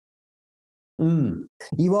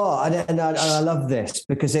 You are. And I love this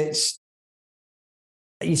because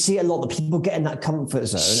you see a lot of people get in that comfort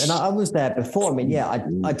zone. And I was there before. I mean, yeah,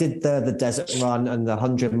 I did the desert run and the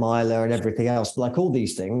 100-miler and everything else, but like all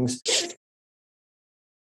these things,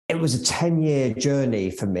 it was a 10-year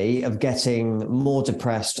journey for me of getting more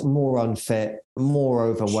depressed, more unfit, more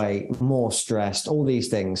overweight, more stressed, all these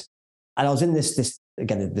things. And I was in this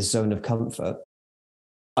zone of comfort.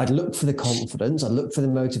 I'd look for the confidence, I'd look for the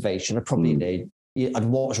motivation. I probably need, I'd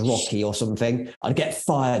watch Rocky or something. I'd get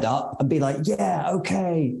fired up and be like, yeah,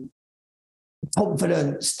 okay,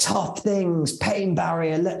 confidence, tough things, pain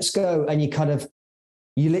barrier, let's go. And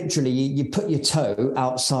you literally, you put your toe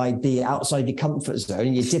outside your comfort zone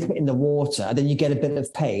and you dip it in the water, and then you get a bit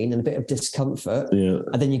of pain and a bit of discomfort,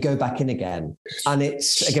 and then you go back in again. And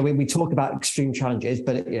it's, again, we talk about extreme challenges,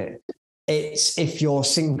 but it's if you're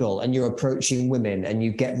single and you're approaching women and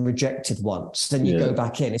you get rejected once, then you go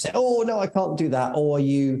back in and say, oh no, I can't do that. Or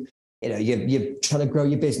you're trying to grow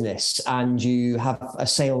your business and you have a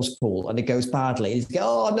sales call and it goes badly. You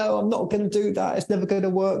go, oh no, I'm not going to do that. It's never going to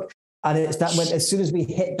work. And it's that when, as soon as we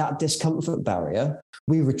hit that discomfort barrier,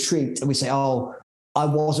 we retreat and we say, oh, I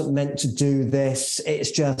wasn't meant to do this.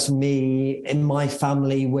 It's just me. In my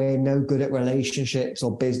family, we're no good at relationships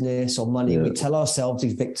or business or money. We tell ourselves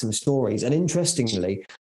these victim stories. And interestingly,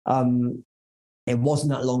 it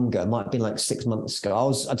wasn't that long ago. It might have been like 6 months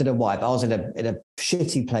ago. I don't know why, but I was in a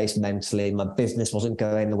shitty place mentally. My business wasn't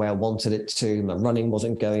going the way I wanted it to. My running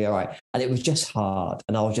wasn't going all right. And it was just hard.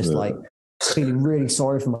 And I was just like feeling really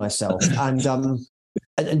sorry for myself.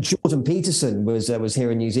 And Jordan Peterson was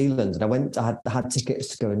here in New Zealand, and I had tickets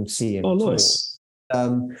to go and see him. Oh, nice.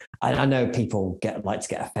 I know people like to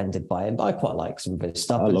get offended by him, but I quite like some of his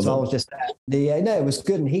stuff. I was just it was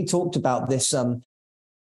good. And he talked about this.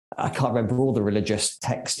 I can't remember all the religious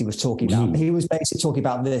text he was talking about. But he was basically talking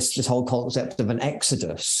about this whole concept of an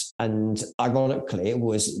exodus, and ironically, it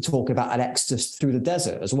was talking about an exodus through the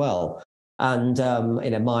desert as well. And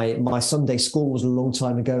my Sunday school was a long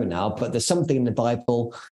time ago now, but there's something in the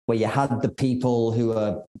Bible where you had the people who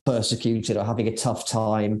are persecuted or having a tough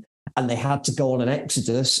time, and they had to go on an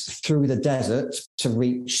exodus through the desert to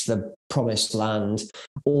reach the promised land.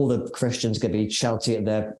 All the Christians are going to be shouting at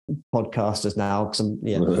their podcasters now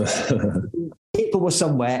because people were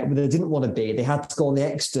somewhere where they didn't want to be. They had to go on the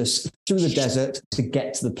exodus through the desert to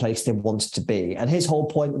get to the place they wanted to be. And his whole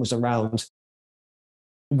point was around,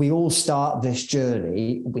 we all start this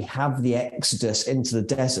journey, we have the exodus into the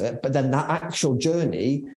desert, but then that actual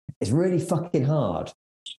journey is really fucking hard.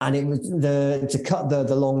 And it was to cut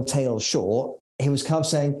the long tail short, he was kind of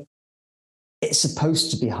saying, it's supposed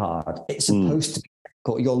to be hard. It's supposed to be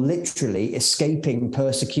difficult. You're literally escaping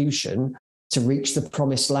persecution to reach the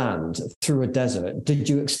promised land through a desert. Did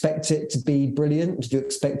you expect it to be brilliant? Did you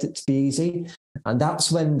expect it to be easy? And that's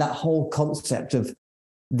when that whole concept of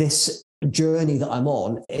this journey that I'm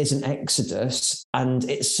on is an exodus, and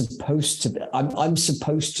it's supposed to be, I'm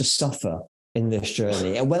supposed to suffer in this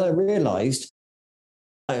journey. And when I realized,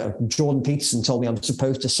 Jordan Peterson told me I'm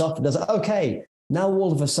supposed to suffer, I was like, okay, now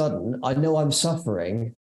all of a sudden I know I'm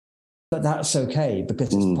suffering, but that's okay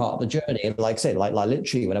because it's part of the journey. And like I say, like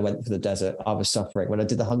literally when I went for the desert, I was suffering. When I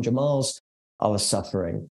did the 100 miles, I was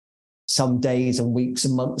suffering. Some days and weeks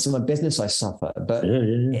and months in my business, I suffer. But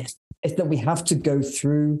it's that we have to go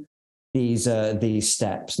through these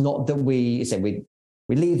steps, not that we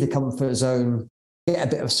leave the comfort zone, get a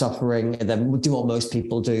bit of suffering, and then we'll do what most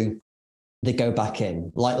people do. They go back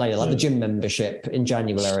in, like the gym membership in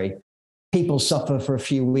January. People suffer for a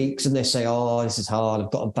few weeks and they say, oh, this is hard.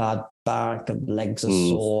 I've got a bad back, and legs are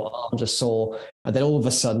sore, arms are sore. And then all of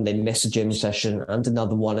a sudden they miss a gym session and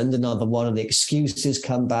another one. And the excuses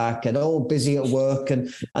come back and busy at work.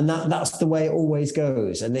 And that's the way it always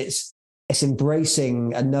goes. And it's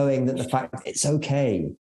embracing and knowing that the fact it's okay.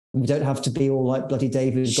 We don't have to be all like bloody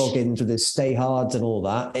David Goggins with his stay hard and all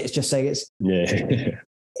that. It's just saying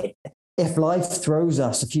if life throws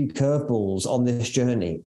us a few curveballs on this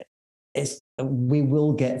journey, we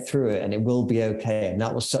will get through it and it will be okay. And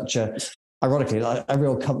that was ironically, a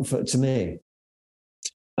real comfort to me.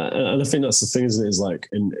 And I think that's the thing, isn't it? Is like,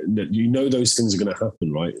 those things are going to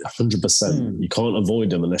happen, right? 100%. You can't avoid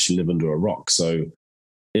them unless you live under a rock. So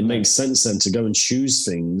it makes sense then to go and choose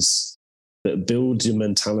things that build your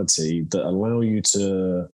mentality, that allow you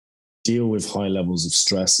to deal with high levels of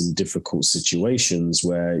stress and difficult situations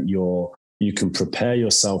where you can prepare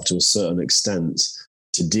yourself to a certain extent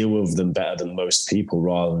to deal with them better than most people,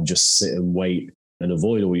 rather than just sit and wait and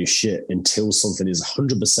avoid all your shit until something is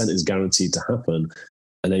 100% is guaranteed to happen,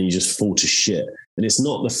 and then you just fall to shit. And it's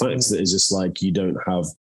not the fact that it's just like you don't have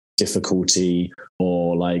difficulty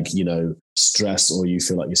or stress, or you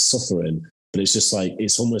feel like you're suffering. but it's just like,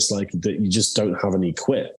 it's almost like that you just don't have any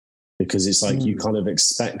quit, because it's like you kind of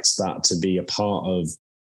expect that to be a part of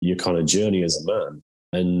your kind of journey as a man.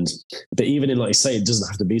 But even in, like you say, it doesn't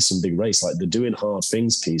have to be some big race. Like the doing hard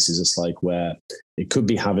things piece is just like where it could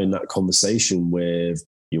be having that conversation with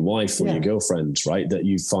your wife or your girlfriend, right? That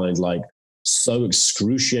you find like so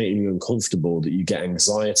excruciatingly uncomfortable that you get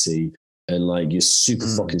anxiety and like you're super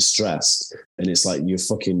fucking stressed, and it's like you're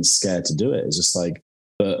fucking scared to do it. It's just like,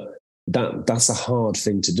 but that's a hard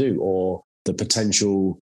thing to do. Or the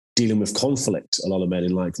potential dealing with conflict. A lot of men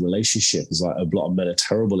in like relationship is like, a lot of men are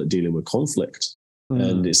terrible at dealing with conflict.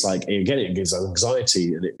 And it's like, again, it gives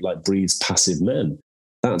anxiety and it like breeds passive men.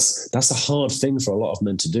 That's a hard thing for a lot of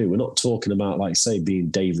men to do. We're not talking about, like, say, being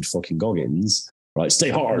David fucking Goggins, right? Stay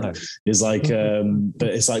hard. No. It's like, but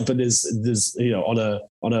it's like, but there's you know,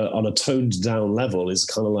 on a toned down level, is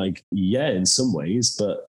kind of like, yeah, in some ways,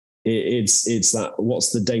 but it's that,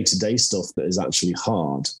 what's the day-to-day stuff that is actually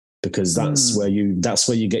hard, because that's where you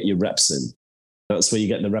get your reps in. That's where you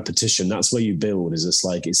get the repetition. That's where you build. Is just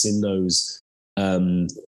like, it's in those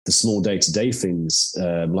the small day-to-day things,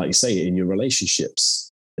 like you say, in your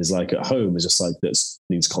relationships. Is like at home, is just like, that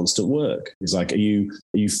needs constant work. It's like, are you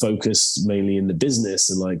focused mainly in the business,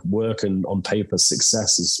 and like work, and on paper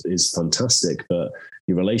success is fantastic, but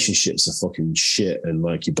your relationships are fucking shit, and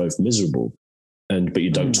like you're both miserable, but you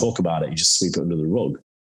don't talk about it, you just sweep it under the rug.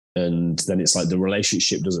 And then it's like the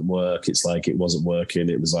relationship doesn't work. It's like, it wasn't working,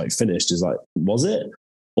 it was like finished. It's like, was it?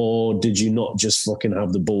 Or did you not just fucking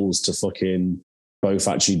have the balls to fucking both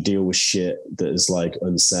actually deal with shit that is like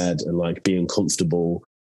unsaid, and like be uncomfortable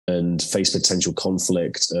and face potential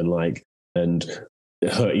conflict, and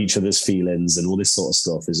hurt each other's feelings and all this sort of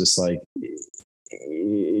stuff? Is just like,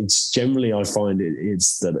 it's generally, I find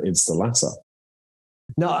it's the latter.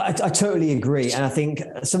 No, I totally agree. And I think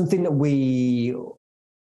something that we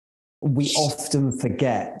often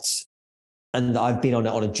forget, and I've been on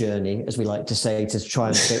a journey, as we like to say, to try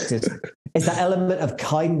and fix it, is that element of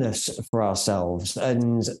kindness for ourselves.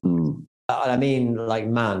 And I mean, like,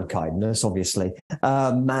 man kindness, obviously,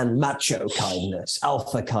 man macho kindness,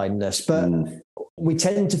 alpha kindness. But we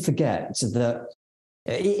tend to forget that,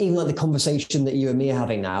 even like the conversation that you and me are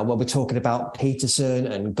having now, where we're talking about Peterson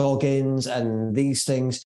and Goggins and these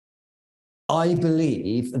things, I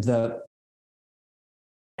believe that,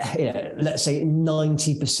 let's say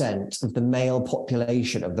 90% of the male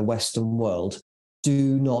population of the Western world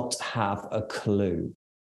do not have a clue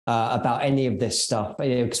about any of this stuff.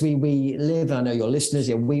 Because we live, I know your listeners,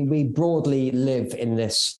 we broadly live in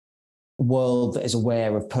this world that is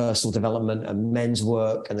aware of personal development and men's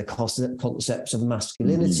work and the concepts of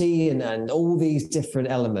masculinity and all these different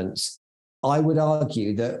elements. I would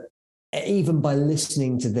argue that even by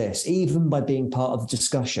listening to this, even by being part of the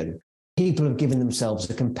discussion, people have given themselves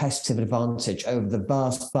a competitive advantage over the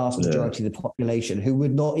vast majority of the population, who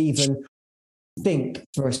would not even think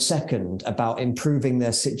for a second about improving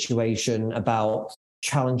their situation, about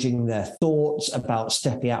challenging their thoughts, about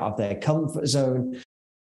stepping out of their comfort zone.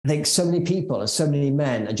 I think so many people and so many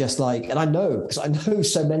men are just like, and I know, because I know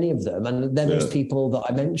so many of them, and then there's people that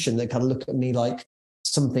I mentioned that kind of look at me like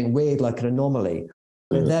something weird, like an anomaly.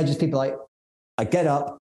 But they're just people like, I get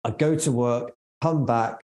up, I go to work, come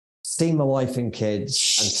back, see my wife and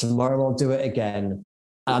kids, and tomorrow I'll do it again.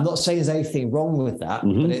 And I'm not saying there's anything wrong with that,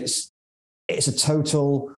 but it's a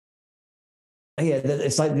total,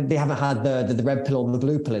 it's like they haven't had the red pill or the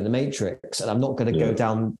blue pill in the Matrix. And I'm not going to go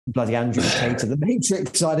down bloody Andrew McKay to the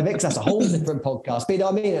Matrix side of it, because that's a whole different podcast. But you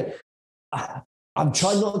know what I mean? I'm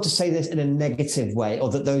trying not to say this in a negative way, or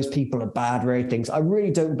that those people are bad or things. I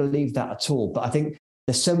really don't believe that at all. But I think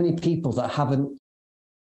there's so many people that haven't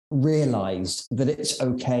realized that it's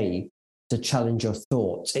okay to challenge your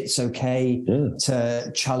thoughts. It's okay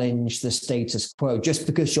to challenge the status quo. Just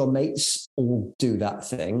because your mates all do that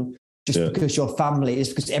thing, just because your family is,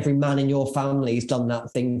 because every man in your family has done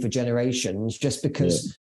that thing for generations, just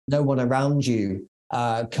because no one around you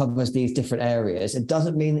covers these different areas, it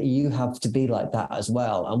doesn't mean that you have to be like that as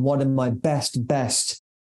well. And one of my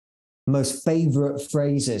most favorite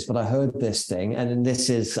phrases when I heard this thing, and then this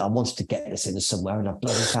is, I wanted to get this in somewhere and I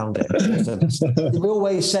bloody found it. we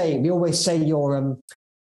always say you're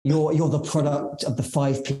the product of the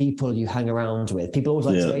 5 people you hang around with. People always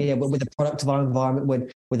like to say, we're the product of our environment,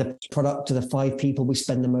 we're the product of the 5 people we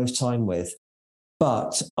spend the most time with.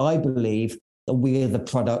 But I believe that we are the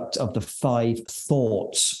product of the 5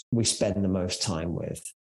 thoughts we spend the most time with.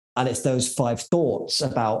 And it's those 5 thoughts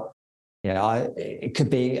about, it could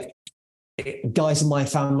be, guys in my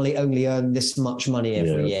family only earn this much money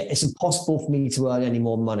every year. It's impossible for me to earn any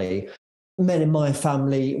more money. men in my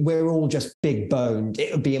family, we're all just big boned.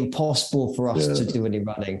 It would be impossible for us to do any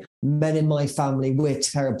running. Men in my family, we're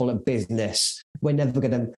terrible at business. We're never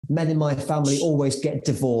going to. Men in my family always get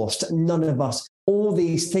divorced. None of us. All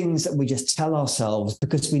these things that we just tell ourselves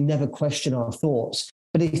because we never question our thoughts.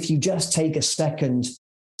 But if you just take a second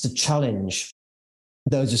to challenge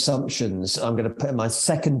those assumptions, I'm going to put my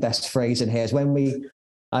second best phrase in here is when we,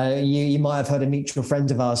 you might have heard a mutual friend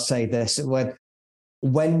of ours say this,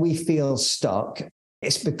 when we feel stuck,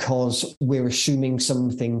 it's because we're assuming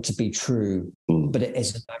something to be true, but it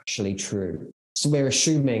isn't actually true. So we're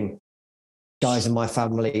assuming guys in my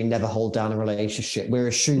family never hold down a relationship. We're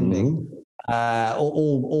assuming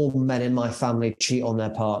all men in my family cheat on their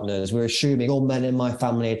partners. We're assuming all men in my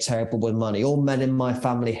family are terrible with money. All men in my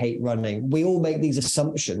family hate running. We all make these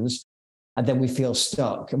assumptions and then we feel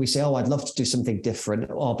stuck and we say, oh, I'd love to do something different.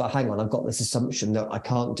 Oh, but hang on, I've got this assumption that I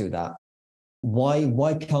can't do that.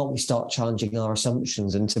 Why can't we start challenging our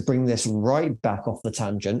assumptions? And to bring this right back off the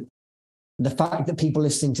tangent, the fact that people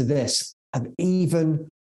listening to this have even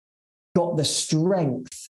got the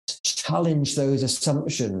strength to challenge those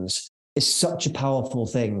assumptions is such a powerful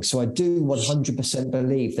thing. So I do 100%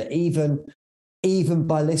 believe that even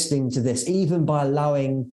by listening to this, even by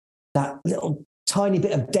allowing that little tiny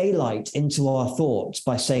bit of daylight into our thoughts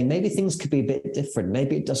by saying maybe things could be a bit different,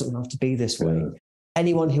 maybe it doesn't have to be this way.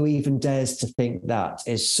 Anyone who even dares to think that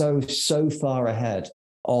is so far ahead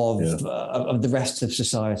of the rest of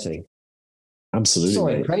society. Absolutely.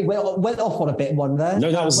 Sorry, mate. Craig, went off on a bit one there. No,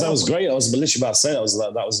 that was great. I was literally about to say I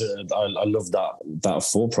love that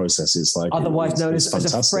thought process. It's like otherwise known as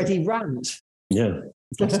a Freddie rant. Yeah,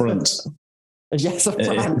 a front. Yes, a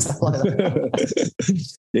front.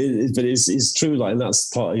 But it's true. Like, and that's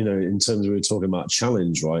part. In terms of we were talking about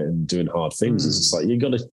challenge, right, and doing hard things. It's just like you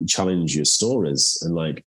got to challenge your stories, and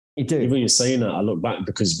like you do. Even when you're saying that, I look back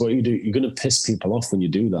because what you do, you're going to piss people off when you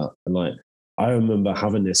do that, and like. I remember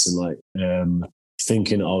having this and like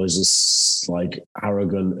thinking I was just like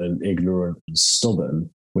arrogant and ignorant and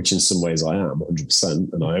stubborn, which in some ways I am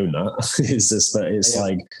 100%, and I own that. It's just that it's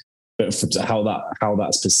like, but for how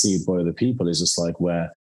that's perceived by other people is just like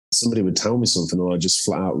where somebody would tell me something and I just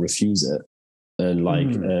flat out refuse it, and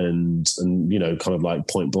like and kind of like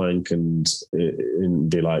point blank and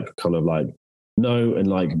be like kind of like no, and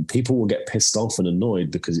like people will get pissed off and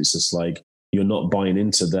annoyed because it's just like. You're not buying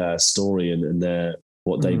into their story and their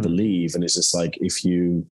what they believe, and it's just like if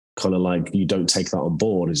you kind of like you don't take that on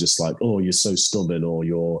board, it's just like oh you're so stubborn or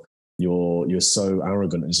you're so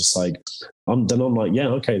arrogant. It's just like I'm like yeah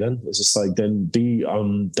okay then it's just like then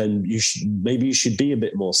you should be a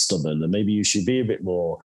bit more stubborn and maybe you should be a bit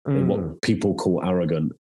more what people call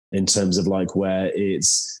arrogant in terms of like where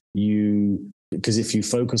it's you because if you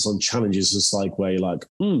focus on challenges, it's like where you're like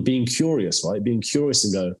being curious, right? Being curious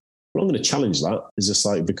and go. Well, I'm going to challenge that. It's just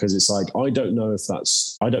like because it's like I don't know if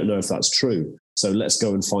that's true. So let's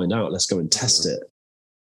go and find out. Let's go and test it.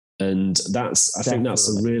 And I think that's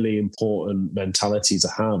a really important mentality to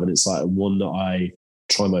have. And it's like one that I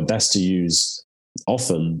try my best to use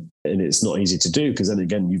often. And it's not easy to do because then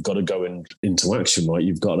again you've got to go into action, right?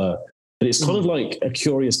 You've got to. But it's kind of like a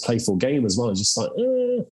curious, playful game as well. It's just like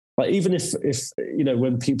even if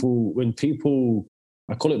when people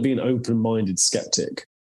I call it being an open-minded skeptic.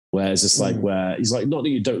 Where it's just like where he's like, not that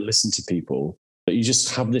you don't listen to people, but you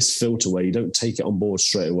just have this filter where you don't take it on board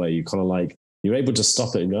straight away. You kind of like, you're able to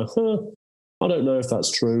stop it and go, I don't know if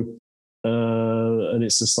that's true. And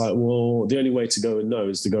it's just like, well, the only way to go and know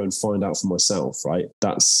is to go and find out for myself, right?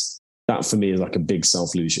 That for me is like a big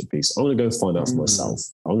self-leadership piece. I'm going to go find out for myself.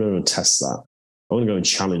 I'm going to go and test that. I'm going to go and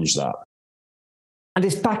challenge that. And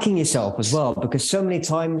it's backing yourself as well, because so many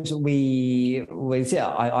times I'd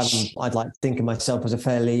like to think of myself as a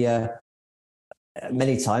fairly,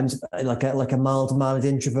 many times like a mild-mannered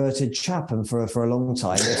introverted chap, and for a long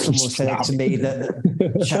time, if someone said to me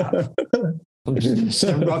that chap, I'm just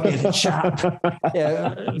a rugged chap,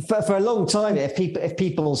 for a long time, if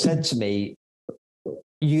people said to me,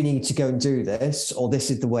 you need to go and do this, or this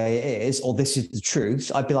is the way it is, or this is the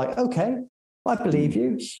truth, I'd be like, okay. I believe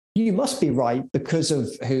you. You must be right because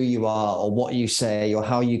of who you are or what you say or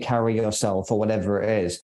how you carry yourself or whatever it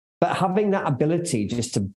is. But having that ability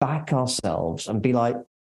just to back ourselves and be like,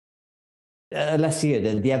 unless the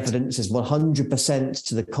evidence is 100%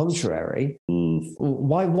 to the contrary,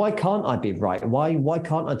 why can't I be right? Why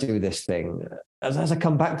can't I do this thing? As I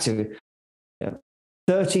come back to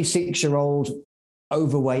 36-year-old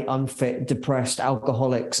overweight, unfit, depressed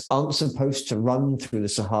alcoholics aren't supposed to run through the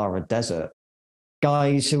Sahara Desert.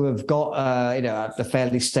 Guys who have got, a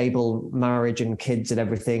fairly stable marriage and kids and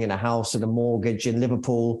everything and a house and a mortgage in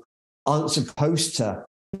Liverpool aren't supposed to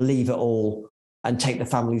leave it all and take the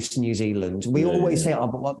families to New Zealand. We always say, I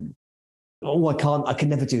can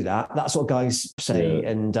never do that. That's what guys say.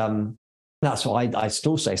 And that's what I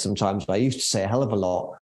still say sometimes, but I used to say a hell of a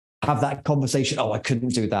lot. Have that conversation. Oh, I couldn't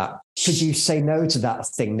do that. Could you say no to that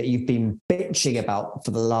thing that you've been bitching about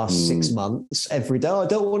for the last 6 months every day? Oh, I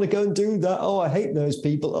don't want to go and do that. Oh, I hate those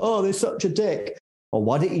people. Oh, they're such a dick. Or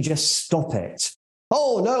why don't you just stop it?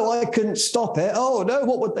 Oh, no, I couldn't stop it. Oh, no,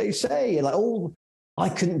 what would they say? Like, oh, I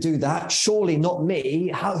couldn't do that. Surely not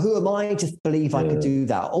me. Who am I to believe I could do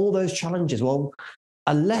that? All those challenges. Well,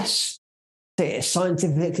 unless it's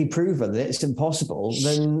scientifically proven that it's impossible,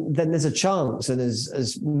 then there's a chance. And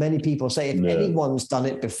as many people say, if anyone's done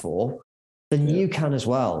it before, then you can as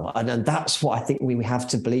well. And that's what I think we have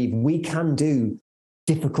to believe. We can do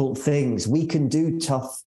difficult things. We can do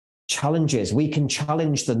tough challenges. We can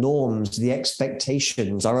challenge the norms, the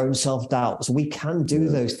expectations, our own self-doubts. We can do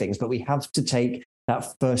those things, but we have to take that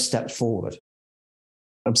first step forward.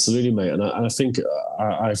 Absolutely, mate. And I think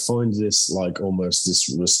I find this like almost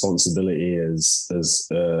this responsibility as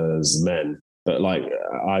men. But like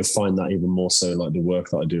I find that even more so in like the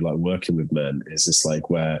work that I do, like working with men, is just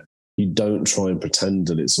like where you don't try and pretend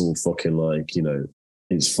that it's all fucking like, you know,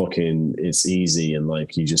 it's easy, and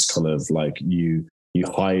like you just kind of like you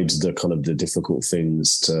hide the kind of the difficult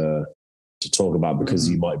things to talk about because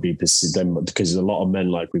you might be perceived them, because a lot of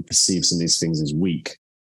men, like, we perceive some of these things as weak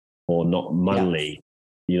or not manly.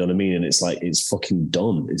 You know what I mean? And it's like, it's fucking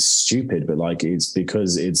dumb. It's stupid, but like, it's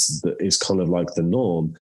because it's kind of like the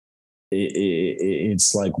norm.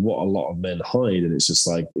 It's like what a lot of men hide. And it's just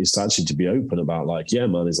like, it's actually to be open about like, yeah,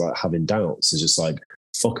 man, is like having doubts. It's just like,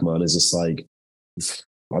 fuck, man. It's just like,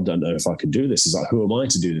 I don't know if I can do this. It's like, who am I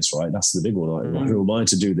to do this? Right. That's the big one. Like, who am I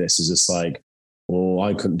to do this? Is just like, oh,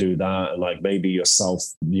 I couldn't do that. And like, maybe yourself,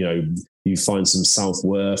 you know, you find some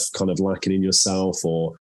self-worth kind of lacking in yourself,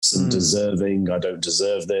 or some deserving, I don't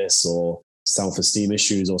deserve this, or self-esteem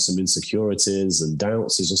issues, or some insecurities and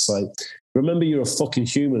doubts. It's just like, remember, you're a fucking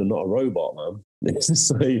human and not a robot, man.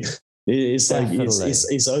 It's okay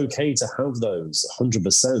to have those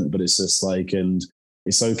 100%, but it's just like, and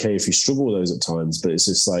it's okay if you struggle with those at times, but it's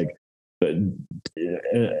just like, but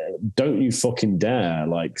don't you fucking dare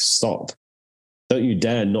like stop. Don't you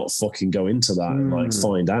dare not fucking go into that and like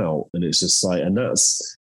find out. And it's just like, and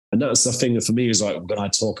that's the thing that for me is like, when I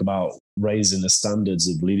talk about raising the standards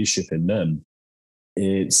of leadership in men,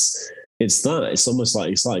 it's almost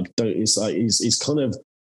like, it's kind of,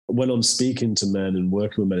 when I'm speaking to men and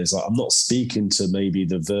working with men, it's like, I'm not speaking to maybe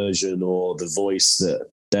the version or the voice that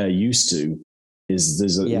they're used to.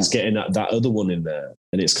 Is getting that other one in there.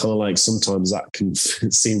 And it's kind of like, sometimes that can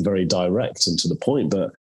seem very direct and to the point,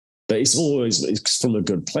 but it's from a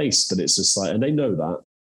good place. But it's just like, and they know that.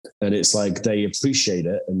 And it's like, they appreciate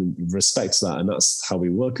it and respect that. And that's how we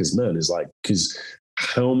work as men, is like, because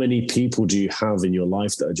how many people do you have in your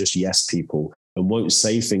life that are just yes people and won't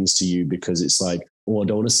say things to you because it's like, oh, I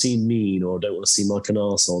don't want to seem mean, or I don't want to seem like an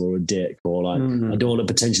arsehole or a dick, or like, I don't want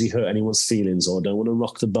to potentially hurt anyone's feelings, or I don't want to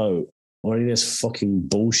rock the boat, or any of this fucking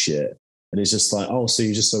bullshit. And it's just like, oh, so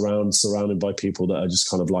you're just surrounded by people that are just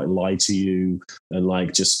kind of like lie to you and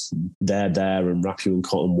like just they're there and wrap you in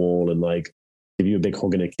cotton wool and like give you a big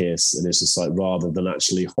hug and a kiss. And it's just like, rather than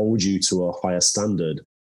actually hold you to a higher standard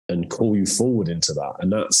and call you forward into that.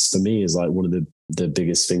 And that's, for me, is like one of the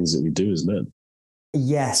biggest things that we do as men.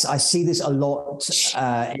 Yes, I see this a lot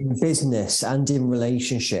in business and in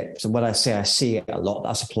relationships. And when I say I see it a lot,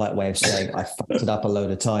 that's a polite way of saying I fucked it up a load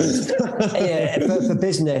of times. For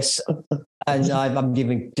business, and I'm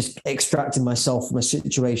even just extracting myself from a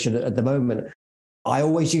situation at the moment. I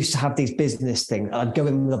always used to have these business things. I'd go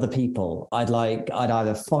in with other people. I'd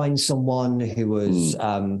either find someone who was,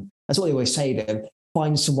 that's what they always say to them,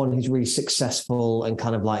 find someone who's really successful and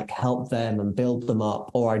kind of like help them and build them up.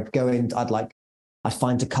 Or I'd go in, I'd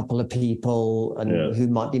find a couple of people and who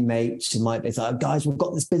might be mates, who might be like, guys, we've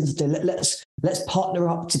got this business to do. Let's partner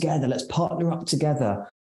up together. Let's partner up together.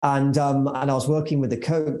 And I was working with a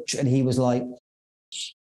coach, and he was like,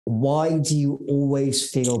 why do you always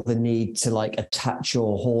feel the need to like attach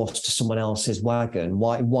your horse to someone else's wagon?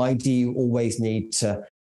 Why do you always need to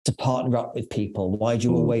partner up with people? Why do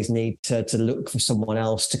you always need to look for someone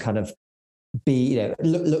else to kind of be,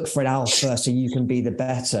 look for an alpha so you can be the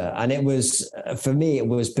better? And it was, for me, it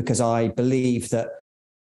was because I believe that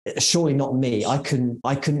surely not me. I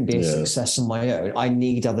couldn't be a success on my own. I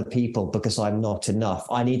need other people because I'm not enough.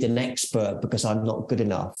 I need an expert because I'm not good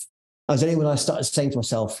enough. I was only when I started saying to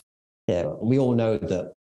myself, we all know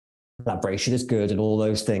that collaboration is good and all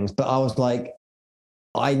those things. But I was like,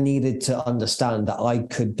 I needed to understand that I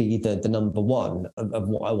could be the number one of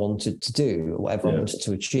what I wanted to do, whatever I wanted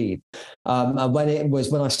to achieve. And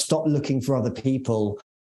when I stopped looking for other people,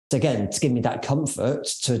 again, to give me that comfort,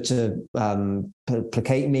 to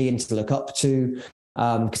placate me and to look up to,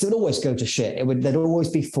 because it would always go to shit. There'd always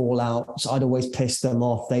be fallouts. I'd always piss them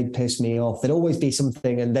off. They'd piss me off. There'd always be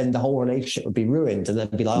something, and then the whole relationship would be ruined. And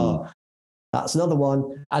they'd be like, oh, that's another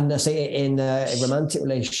one. And I say in romantic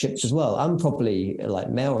relationships as well, and probably like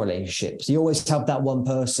male relationships, you always have that one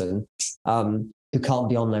person who can't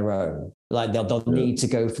be on their own. Like they'll need to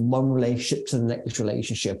go from one relationship to the next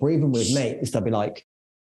relationship, or even with mates, they'll be like,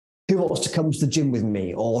 who wants to come to the gym with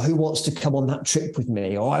me? Or who wants to come on that trip with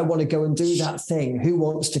me? Or I want to go and do that thing. Who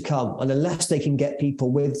wants to come? And unless they can get people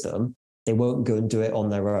with them, they won't go and do it on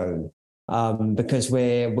their own. Because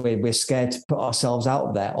we're scared to put ourselves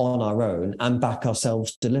out there on our own and back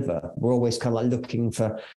ourselves to deliver. We're always kind of like looking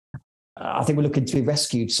for, I think we're looking to be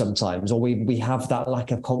rescued sometimes, or we have that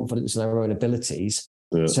lack of confidence in our own abilities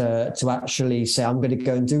to actually say, I'm going to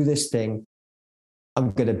go and do this thing.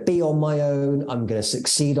 I'm going to be on my own, I'm going to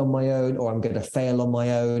succeed on my own, or I'm going to fail on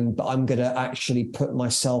my own, but I'm going to actually put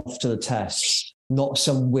myself to the test, not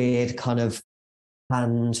some weird kind of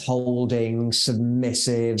hand-holding,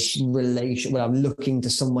 submissive relation where I'm looking to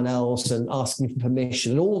someone else and asking for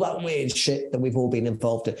permission and all that weird shit that we've all been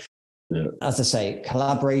involved in. Yeah. As I say,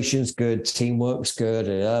 collaboration's good, teamwork's good,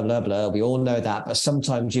 blah, blah, blah. We all know that, but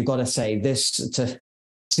sometimes you've got to say this to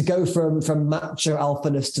go from macho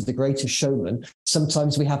alphaness to the greatest showman.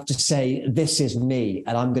 Sometimes we have to say, this is me,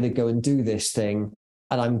 and I'm going to go and do this thing,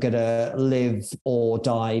 and I'm going to live or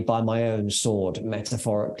die by my own sword,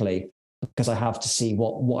 metaphorically, because I have to see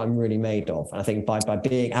what I'm really made of. And I think by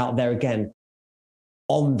being out there again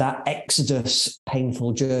on that exodus,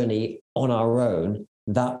 painful journey on our own,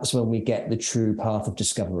 that's when we get the true path of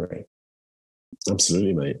discovery.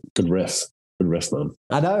 Absolutely, mate. Good riff. Good riff, man.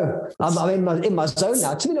 I know. I'm in my zone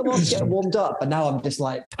now. It took me a while to get warmed up, but now I'm just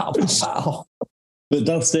like, pow, pow, pow. But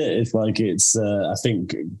that's it. It's like I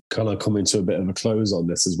think kind of coming to a bit of a close on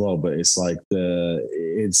this as well. But it's like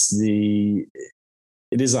it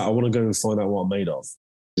is like I want to go and find out what I'm made of.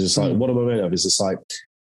 It's just like, what am I made of? It's just like,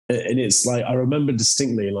 and it's like I remember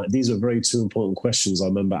distinctly, like these are very two important questions I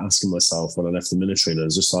remember asking myself when I left the military, and I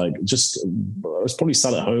was just like, I was probably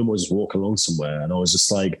sat at home or just walking along somewhere, and I was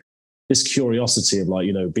just like, this curiosity of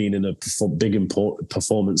like, being in a big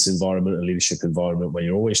performance environment, a leadership environment where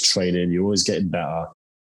you're always training, you're always getting better,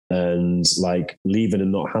 and like leaving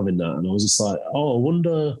and not having that. And I was just like, oh, I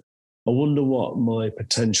wonder what my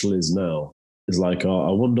potential is now. It's like, oh,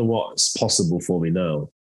 I wonder what's possible for me now.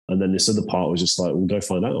 And then this other part was just like, we'll go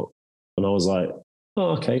find out. And I was like,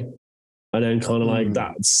 oh, okay. And then kind of like,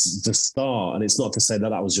 that's the start. And it's not to say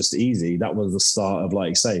that was just easy. That was the start of,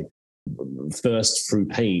 like, say, first through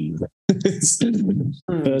pain.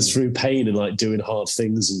 First through pain and like doing hard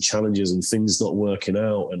things and challenges and things not working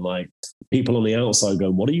out. And like people on the outside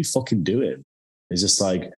going, what are you fucking doing? It's just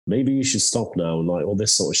like, maybe you should stop now, and like all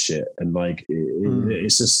this sort of shit. And like,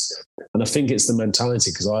 it's just, and I think it's the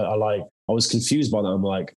mentality, because I was confused by that. I'm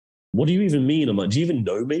like, what do you even mean? I'm like, do you even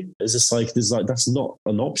know me? It's just like, that's not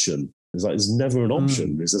an option. It's like, it's never an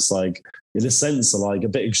option. It's just like, in a sense, like a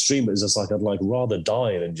bit extreme. It's just like, I'd like rather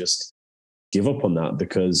die than just give up on that,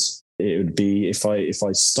 because it would be, if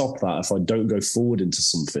I stop that, if I don't go forward into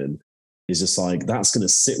something, it's just like, that's going to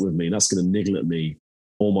sit with me. That's going to niggle at me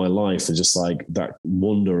all my life. And just like that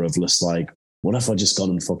wonder of just like, what if I just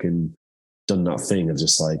gone and fucking done that thing of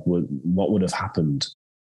just like, what would have happened?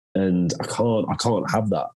 And I can't have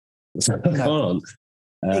that. I can't.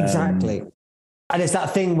 Exactly. And it's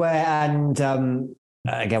that thing where, and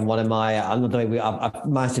again, one of my, I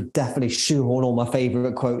might have definitely shoehorned all my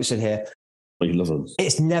favorite quotes in here. Oh, you love them.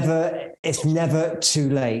 It's never too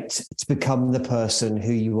late to become the person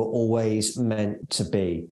who you were always meant to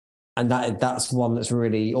be. And that's one that's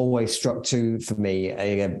really always struck to for me,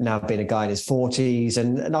 now being a guy in his 40s.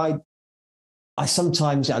 And I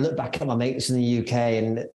sometimes, I look back at my mates in the UK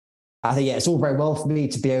and I think, it's all very well for me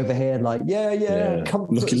to be over here like,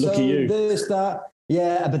 comfort zone, look at you. This, that.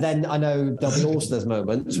 Yeah, but then I know there'll be also those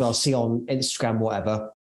moments where I'll see on Instagram,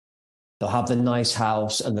 whatever, they'll have the nice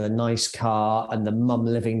house and the nice car and the mum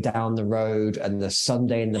living down the road and the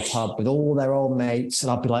Sunday in the pub with all their old mates.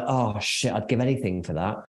 And I'd be like, oh shit, I'd give anything for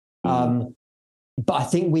that. But I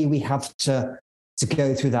think we have to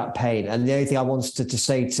go through that pain. And the only thing I wanted to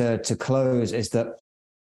say to close is that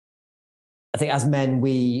I think as men,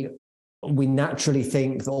 we naturally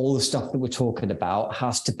think that all the stuff that we're talking about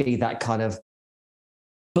has to be that kind of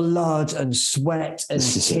blood and sweat and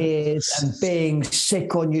tears and being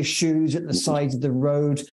sick on your shoes at the side of the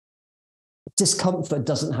road. discomfort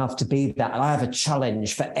doesn't have to be that. And I have a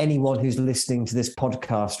challenge for anyone who's listening to this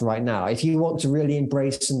podcast right now. If you want to really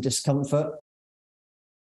embrace some discomfort,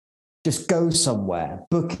 just go somewhere,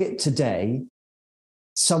 book it today,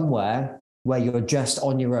 somewhere where you're just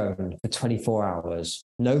on your own for 24 hours.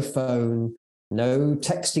 No phone, no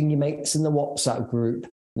texting your mates in the WhatsApp group,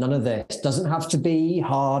 none of this. Doesn't have to be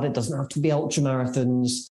hard. It doesn't have to be ultra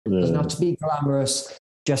marathons. It doesn't have to be glamorous.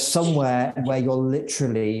 Just somewhere where you're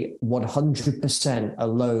literally 100%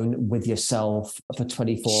 alone with yourself for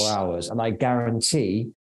 24 hours. And I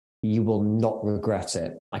guarantee you will not regret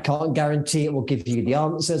it. I can't guarantee it will give you the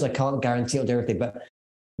answers. I can't guarantee it'll do everything, but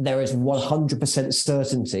there is 100%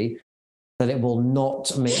 certainty that it will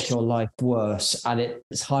not make your life worse. And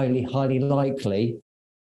it's highly, highly likely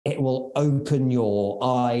it will open your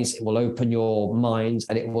eyes, it will open your mind,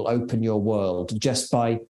 and it will open your world just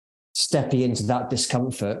by stepping into that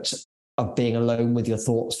discomfort of being alone with your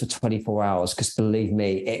thoughts for 24 hours. Because believe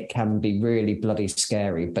me, it can be really bloody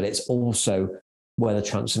scary, but it's also where the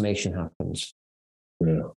transformation happens.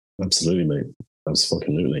 Yeah, absolutely, mate.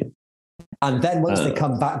 Absolutely. And then once they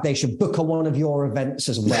come back, they should book on one of your events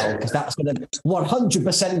as well, because that's going to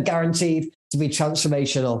 100% guaranteed to be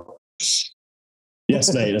transformational.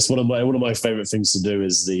 Yes, mate. That's one of my favorite things to do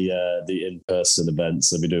is the in-person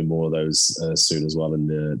events. I'll be doing more of those soon as well in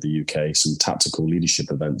the UK. Some tactical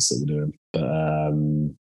leadership events that we're doing.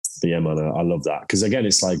 But yeah, man, I love that because again,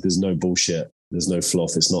 it's like there's no bullshit, there's no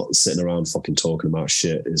fluff. It's not sitting around fucking talking about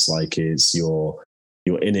shit. It's like you're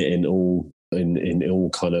in it in all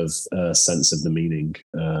kind of sense of the meaning.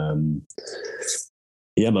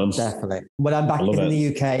 Yeah, man. Definitely. When I'm back in the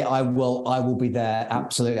UK, I will be there.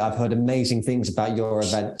 Absolutely. I've heard amazing things about your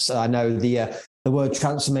events. I know the word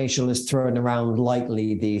transformational is thrown around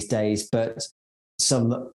lightly these days, but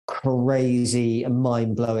some crazy,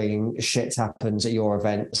 mind-blowing shit happens at your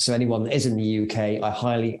event. So anyone that is in the UK, I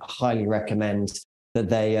highly, highly recommend that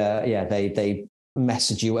they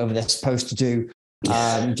message you, whatever they're supposed to do,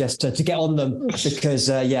 just to get on them, because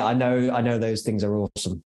I know those things are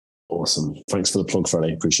awesome. Awesome. Thanks for the plug,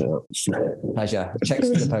 Freddie. Appreciate that. Pleasure. Checks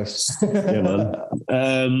to the post. Yeah,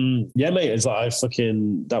 man. Yeah, mate. It's like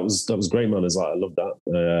that was great, man. It's like I love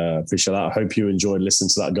that. Appreciate that. I hope you enjoyed listening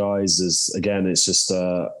to that, guys. It's just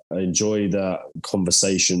I enjoy that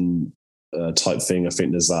conversation type thing. I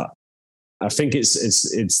think there's that. I think it's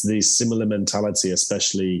the similar mentality,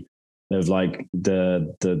 especially of like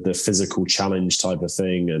the physical challenge type of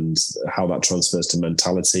thing and how that transfers to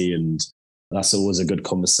mentality, and that's always a good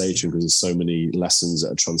conversation because there's so many lessons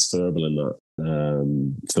that are transferable in that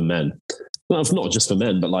for men. Well, not just for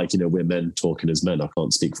men, but like, we're men talking as men. I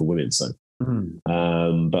can't speak for women. So,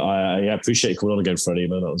 but I appreciate you coming on again, Freddie,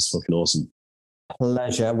 man. That was fucking awesome.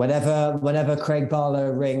 Pleasure. Whenever Craig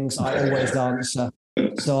Barlow rings, I always answer.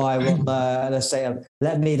 So I will, let's say,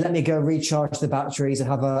 let me go recharge the batteries and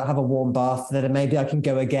have a warm bath. Then maybe I can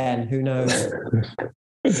go again. Who knows?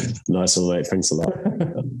 Nice one, mate. Thanks a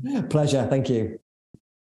lot. Pleasure. Thank you.